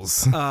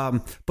holes.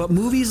 But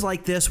movies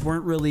like this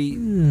weren't really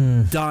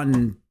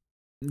done.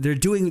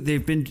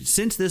 They've been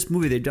since this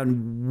movie. They've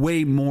done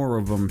way more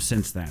of them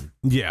since then.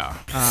 Yeah.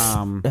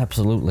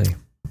 Absolutely.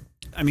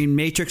 I mean,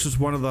 Matrix was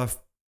one of the.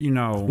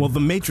 Well,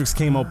 The Matrix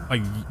came up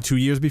like 2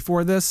 years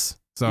before this.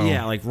 So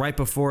yeah, like right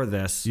before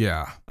this.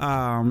 Yeah.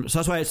 So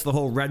that's why it's the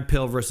whole red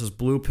pill versus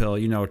blue pill.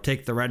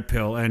 Take the red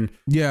pill and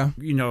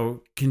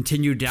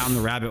continue down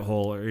the rabbit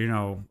hole,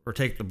 or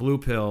take the blue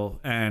pill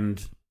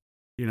and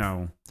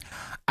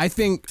I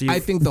think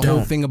the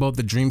whole thing about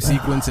the dream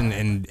sequence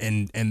and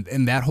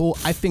that whole,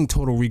 I think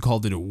Total Recall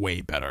did it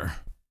way better.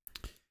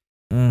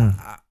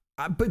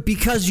 But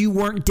because you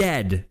weren't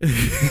dead. That's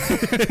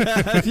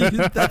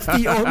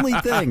the only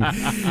thing.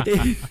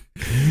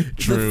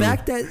 True.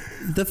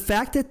 The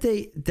fact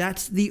that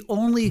that's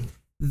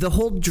the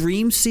whole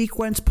dream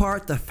sequence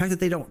part, the fact that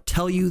they don't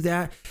tell you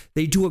that,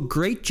 they do a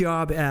great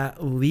job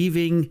at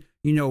leaving,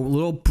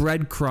 little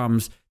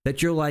breadcrumbs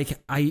that you're like,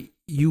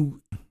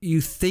 you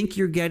think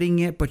you're getting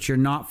it, but you're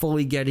not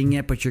fully getting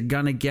it, but you're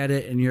gonna get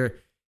it,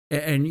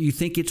 and you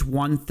think it's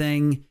one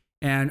thing,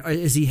 and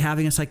is he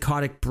having a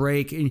psychotic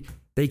break? And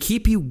they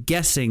keep you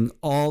guessing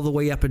all the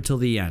way up until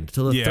the end,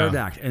 till the third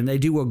act, and they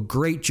do a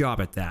great job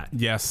at that.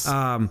 Yes.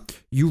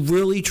 You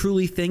really,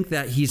 truly think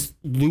that he's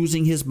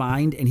losing his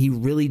mind, and he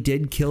really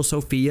did kill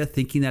Sophia,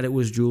 thinking that it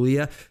was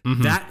Julia.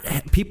 Mm-hmm.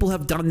 That people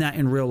have done that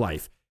in real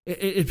life.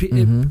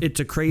 It's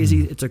a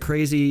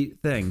crazy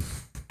thing.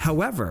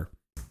 However,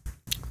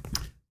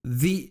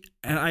 and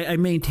I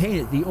maintain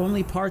it. The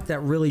only part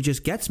that really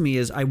just gets me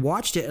is I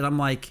watched it and I'm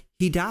like,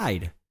 he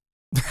died.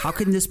 How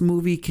can this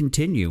movie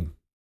continue?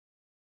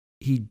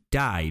 He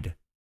died.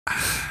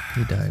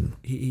 He died.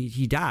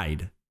 He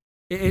died.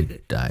 He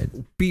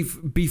died.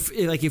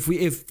 Like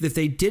if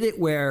they did it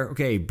where,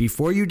 okay,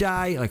 before you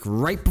die, like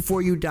right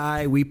before you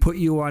die, we put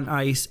you on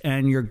ice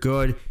and you're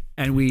good,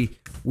 and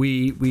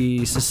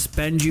we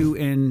suspend you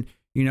in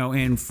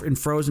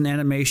frozen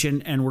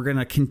animation, and we're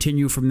gonna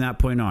continue from that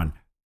point on.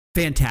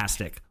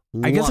 Fantastic.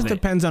 I guess it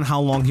depends on how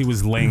long he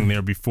was laying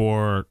there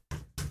before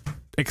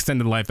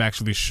Extended Life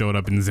actually showed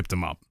up and zipped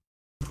him up.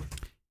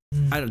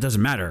 It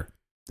doesn't matter.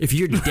 If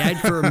you're dead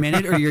for a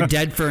minute or you're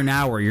dead for an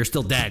hour, you're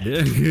still dead.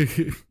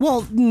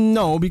 Well,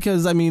 no,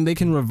 because they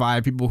can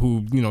revive people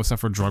who,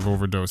 suffer drug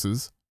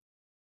overdoses.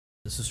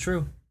 This is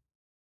true.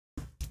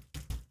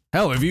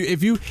 Hell,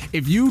 if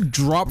you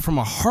drop from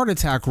a heart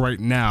attack right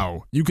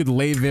now, you could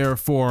lay there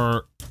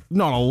for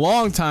not a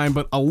long time,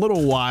 but a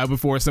little while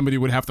before somebody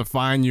would have to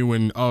find you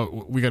and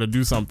we got to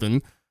do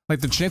something.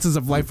 Like the chances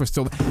of life are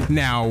still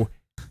now.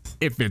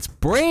 If it's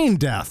brain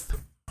death,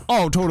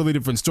 totally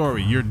different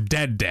story. You're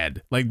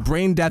dead. Like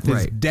brain death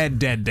is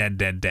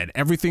dead.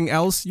 Everything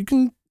else you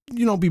can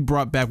be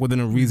brought back within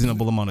a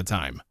reasonable amount of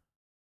time.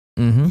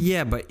 Mm-hmm.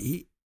 Yeah, but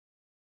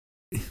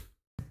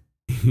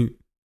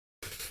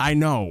I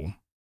know.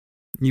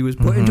 He was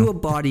put into a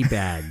body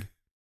bag.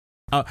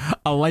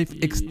 A life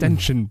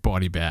extension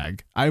body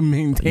bag. I'm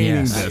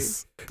maintaining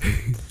this.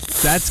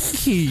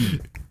 That's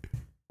key.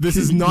 This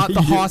is not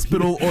the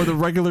hospital or the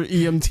regular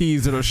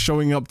EMTs that are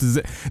showing up to.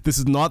 This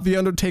is not the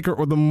Undertaker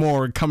or the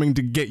morgue coming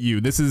to get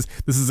you. This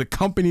is a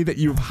company that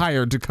you've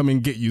hired to come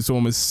and get you. So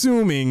I'm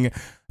assuming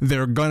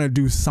they're gonna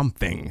do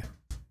something.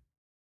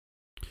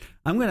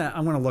 I'm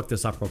gonna look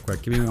this up real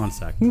quick. Give me 1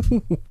 sec.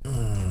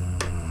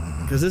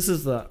 Because this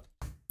is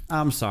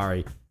I'm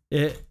sorry.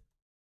 It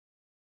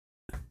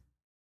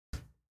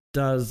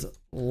does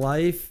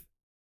life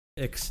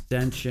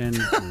extension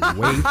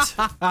wait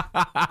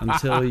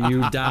until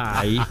you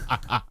die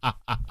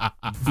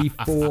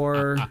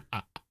before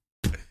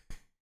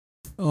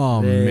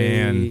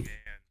they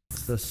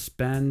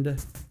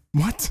suspend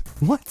What?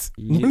 What are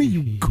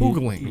you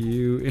Googling?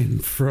 You in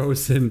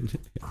Frozen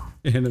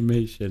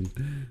animation.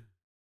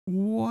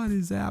 What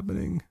is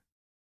happening?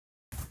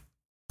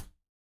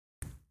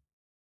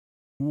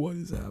 What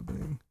is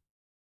happening?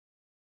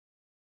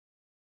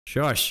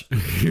 Shush.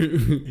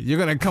 You're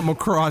gonna come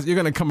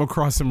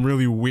across some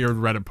really weird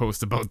Reddit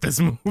posts about this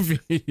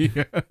movie.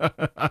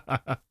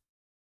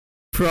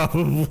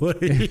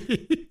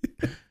 Probably.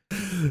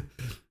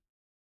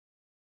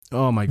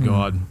 Oh my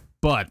god.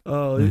 But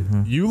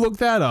you look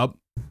that up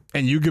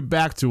and you get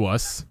back to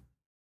us.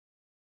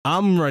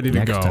 I'm ready to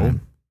Next go.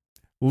 time.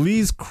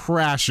 Lee's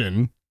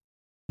crashing.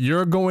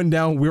 You're going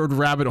down weird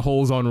rabbit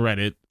holes on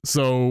Reddit.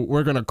 So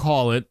we're going to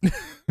call it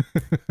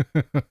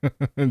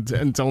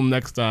until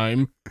next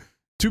time.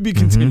 To be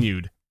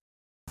continued.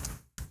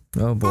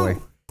 Oh boy.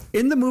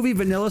 In the movie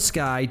Vanilla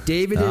Sky,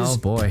 David is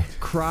boy.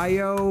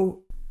 cryo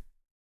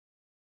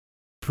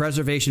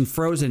preservation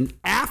frozen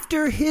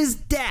after his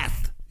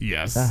death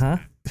Yes.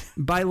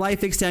 by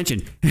life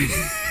extension.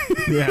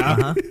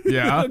 Yeah.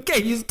 Yeah.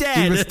 Okay, he's We've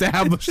dead.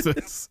 established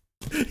this.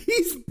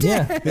 He's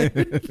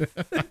dead.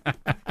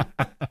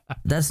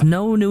 That's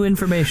no new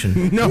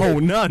information. No,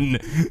 none.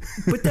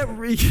 But that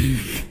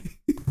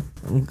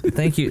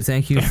Thank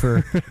you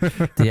for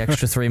the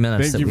extra 3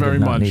 minutes Thank that you we very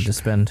did not much. need to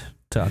spend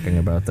talking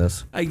about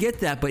this. I get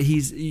that, but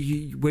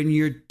when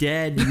you're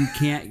dead, you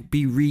can't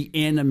be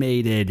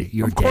reanimated.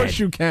 You're Of dead. course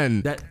you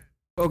can. That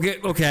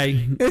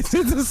okay. It's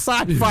a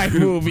sci-fi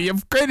movie.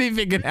 If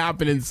anything can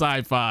happen in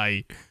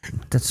sci-fi.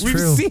 That's We've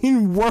true.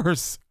 seen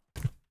worse.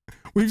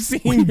 We've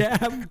seen,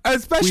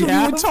 especially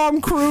with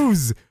Tom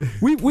Cruise.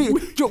 We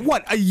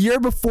what, a year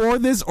before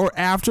this or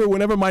after,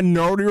 whenever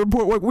Minority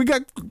Report, we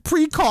got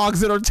precogs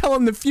that are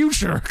telling the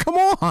future. Come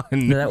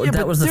on.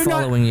 That was the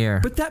following year.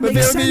 But that But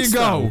makes there sense. you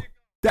go.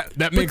 Though.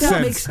 That makes that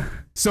sense. makes-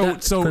 So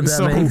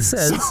makes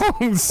sense.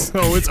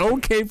 it's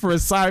okay for a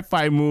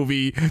sci-fi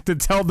movie to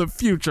tell the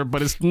future,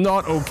 but it's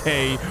not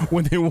okay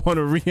when they want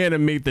to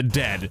reanimate the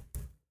dead.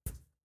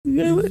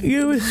 You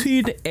ever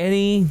seen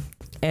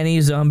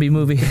any zombie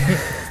movie?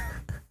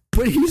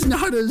 But he's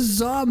not a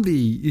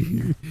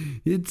zombie.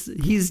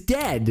 He's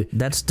dead.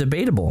 That's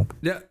debatable.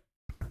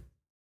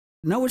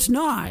 No, it's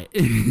not.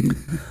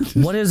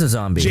 What is a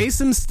zombie?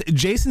 Jason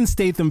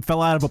Statham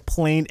fell out of a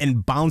plane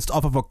and bounced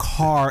off of a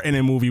car in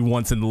a movie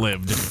once and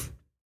lived.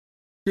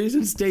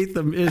 Jason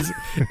Statham is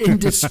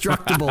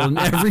indestructible in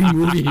every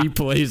movie he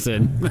plays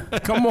in.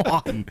 Come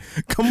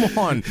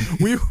on.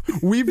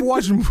 We've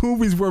watched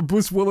movies where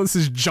Bruce Willis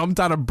has jumped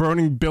out of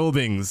burning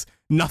buildings.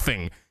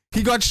 Nothing.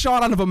 He got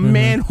shot out of a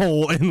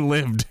manhole and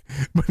lived.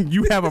 But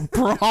you have a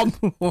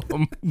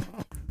problem.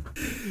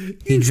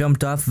 He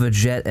jumped off of a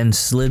jet and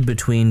slid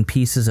between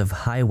pieces of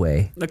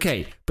highway.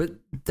 Okay, but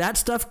that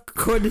stuff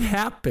could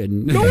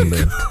happen. No,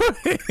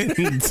 it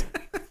couldn't.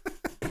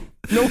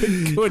 No,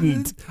 it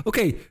couldn't.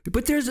 Okay,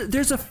 but there's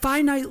a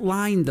finite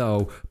line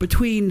though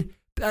between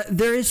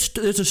there's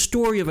a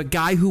story of a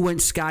guy who went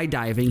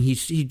skydiving.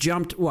 He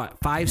jumped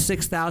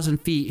 5,000-6,000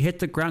 feet, hit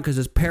the ground because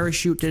his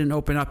parachute didn't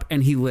open up,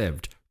 and he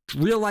lived.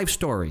 Real life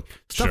story.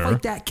 Stuff Sure.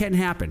 like that can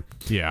happen.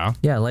 Yeah.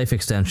 Yeah, life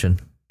extension.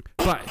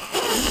 But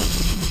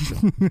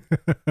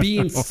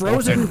being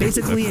frozen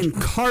basically in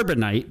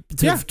carbonite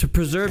to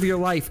preserve your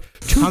life,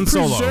 Han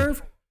Solo.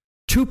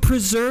 to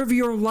preserve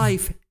your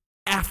life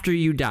after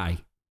you die.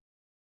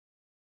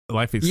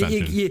 Life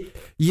extension.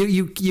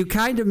 You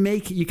kind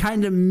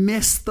of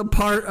miss the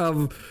part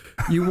of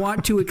you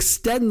want to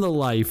extend the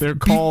life. They're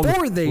called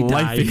before they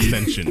life die.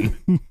 extension.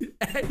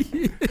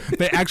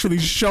 They actually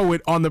show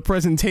it on the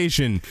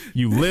presentation.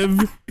 You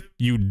live,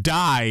 you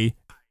die,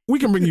 we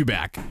can bring you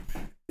back.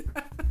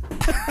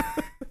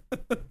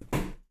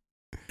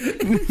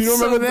 You don't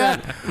remember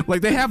that? Like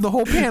they have the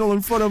whole panel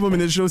in front of him,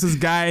 and it shows this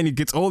guy, and he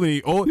gets old,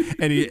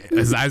 and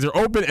his eyes are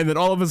open, and then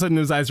all of a sudden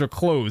his eyes are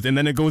closed, and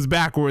then it goes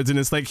backwards, and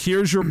it's like,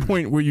 here's your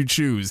point where you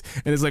choose,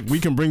 and it's like, we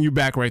can bring you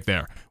back right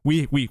there.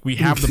 We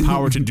have the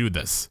power to do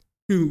this.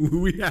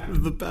 We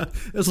have the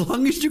as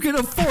long as you can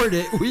afford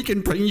it, we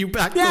can bring you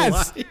back to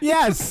Yes, life.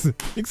 yes,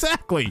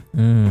 exactly,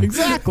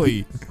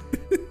 exactly,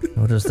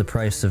 What is the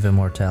price of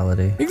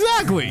immortality?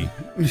 exactly.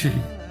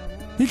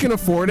 He can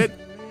afford it.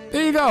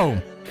 There you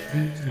go.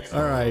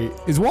 All right.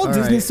 Is Walt All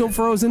Disney right. still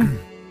frozen?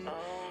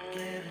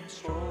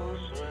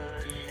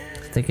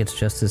 I think it's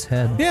just his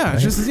head. Yeah,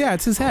 right?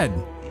 it's his head.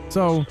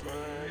 So,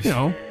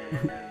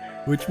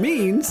 Which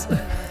means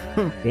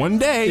one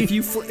day if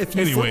you flip it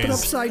Anyways,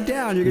 upside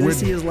down, you're gonna we're-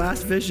 see his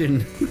last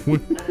vision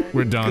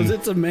we're done. because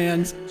it's a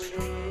man's.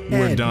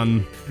 We're head.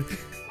 done.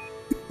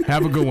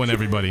 Have a good one,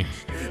 everybody.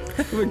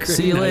 Have a great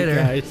See you night, later.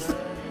 guys.